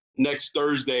him next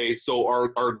Thursday. So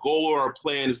our goal or our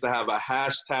plan is to have a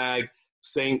hashtag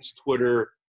Saints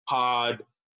Twitter pod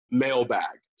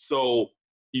mailbag. So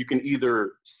you can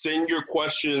either send your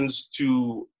questions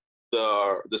to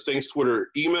the Saints Twitter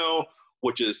email,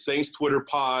 which is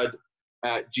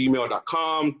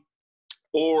saintstwitterpod@gmail.com,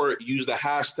 or use the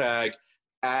hashtag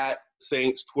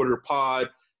 @SaintsTwitterPod.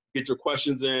 Get your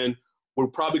questions in. We're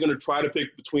probably going to try to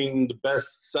pick between the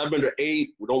best 7 to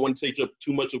 8. We don't want to take up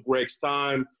too much of Greg's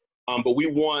time, but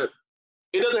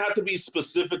it doesn't have to be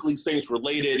specifically Saints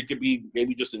related. It could be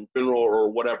maybe just in general or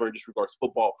whatever in just regards to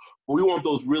football. But we want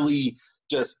those really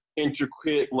just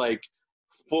intricate, like,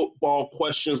 football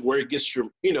questions where it gets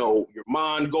your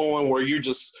mind going, where you're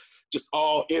just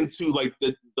all into like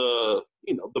the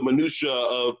minutia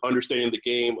of understanding the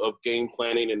game, of game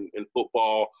planning and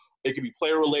football. It could be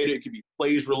player related, it could be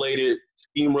plays related,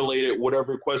 scheme related,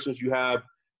 whatever questions you have,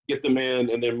 get them in,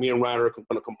 and then me and Ryan are going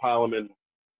to compile them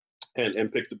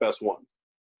and pick the best one.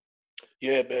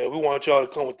 Yeah, man, we want y'all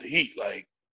to come with the heat. Like,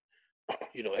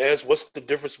 ask what's the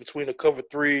difference between a cover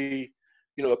 3,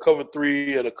 a cover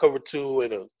 3 and a cover 2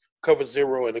 and a cover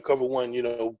 0 and a cover 1.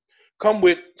 Come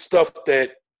with stuff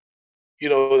that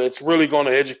that's really going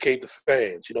to educate the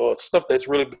fans. Stuff that's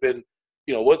really been,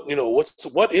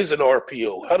 what is an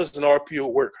RPO? How does an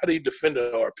RPO work? How do you defend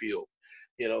an RPO?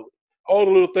 All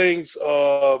the little things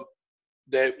that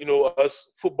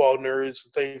us football nerds,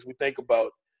 things we think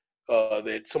about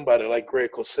that somebody like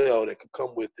Greg Cosell that could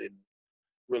come with and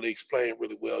really explain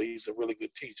really well. He's a really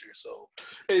good teacher. So,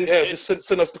 just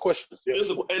send us the questions. Yeah.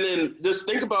 And then just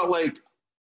think about like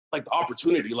the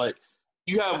opportunity. Like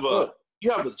you have the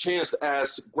chance to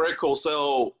ask Greg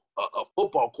Cosell a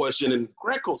football question, and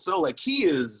Greg Cosell, like he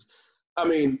is,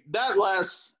 that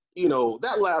last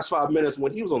 5 minutes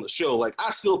when he was on the show, like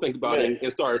I still think about it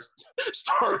and start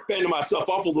fanning myself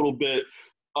off a little bit.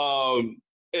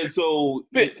 And so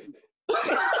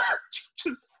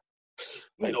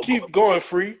keep going,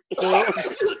 Free.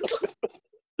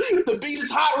 The beat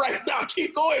is hot right now.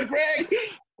 Keep going, Greg.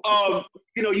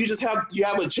 You just have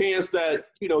a chance that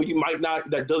you might not,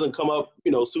 that doesn't come up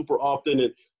super often,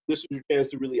 and this is your chance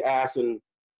to really ask and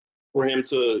for him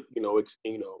to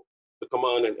to come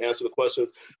on and answer the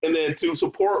questions, and then to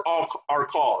support our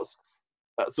cause.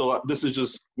 So this is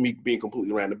just me being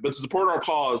completely random, but to support our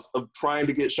cause of trying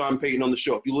to get Sean Payton on the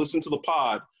show. If you listen to the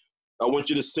pod, I want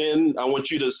you to send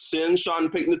Sean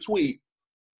Payton a tweet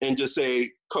and just say,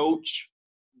 Coach,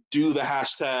 do the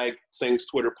hashtag Saints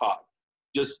Twitter pod.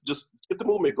 Just get the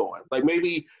movement going. Like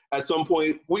maybe at some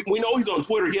point, we know he's on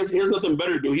Twitter. He has nothing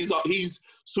better to do. He's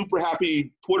super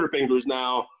happy Twitter fingers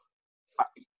now.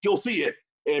 He'll see it,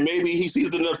 and maybe he sees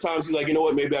it enough times. He's like, you know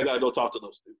what? Maybe I gotta go talk to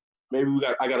those dudes. Maybe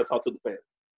I gotta talk to the fans.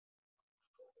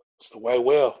 It's the white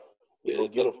whale. Yeah,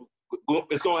 get them.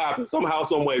 It's gonna happen somehow,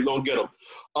 some way. We're gonna get them.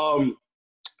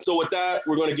 So with that,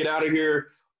 we're gonna get out of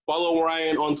here. Follow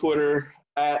Ryan on Twitter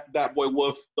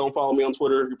 @ThatBoyWolf. Don't follow me on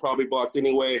Twitter. You're probably blocked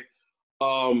anyway.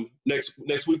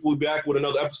 Next week we'll be back with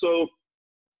another episode.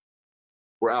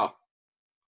 We're out.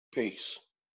 Peace.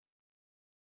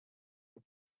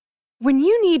 When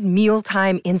you need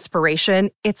mealtime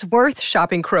inspiration, it's worth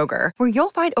shopping Kroger, where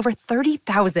you'll find over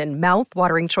 30,000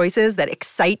 mouth-watering choices that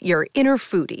excite your inner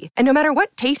foodie. And no matter what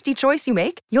tasty choice you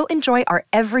make, you'll enjoy our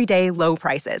everyday low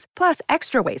prices, plus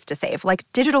extra ways to save, like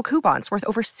digital coupons worth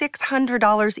over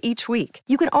 $600 each week.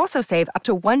 You can also save up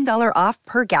to $1 off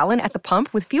per gallon at the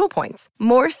pump with fuel points.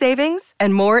 More savings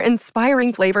and more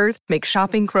inspiring flavors make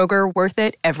shopping Kroger worth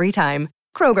it every time.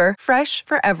 Kroger, fresh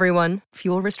for everyone.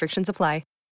 Fuel restrictions apply.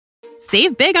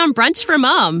 Save big on brunch for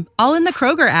mom, all in the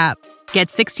Kroger app. Get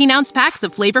 16-ounce packs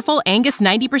of flavorful Angus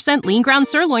 90% lean ground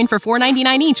sirloin for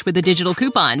 $4.99 each with a digital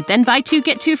coupon. Then buy 2,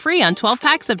 get 2 free on 12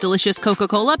 packs of delicious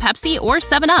Coca-Cola, Pepsi, or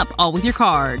 7-Up, all with your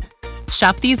card.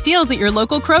 Shop these deals at your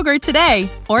local Kroger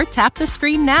today, or tap the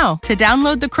screen now to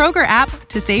download the Kroger app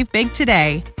to save big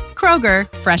today.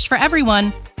 Kroger, fresh for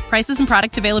everyone. Prices and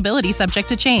product availability subject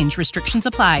to change. Restrictions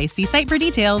apply. See site for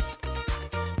details.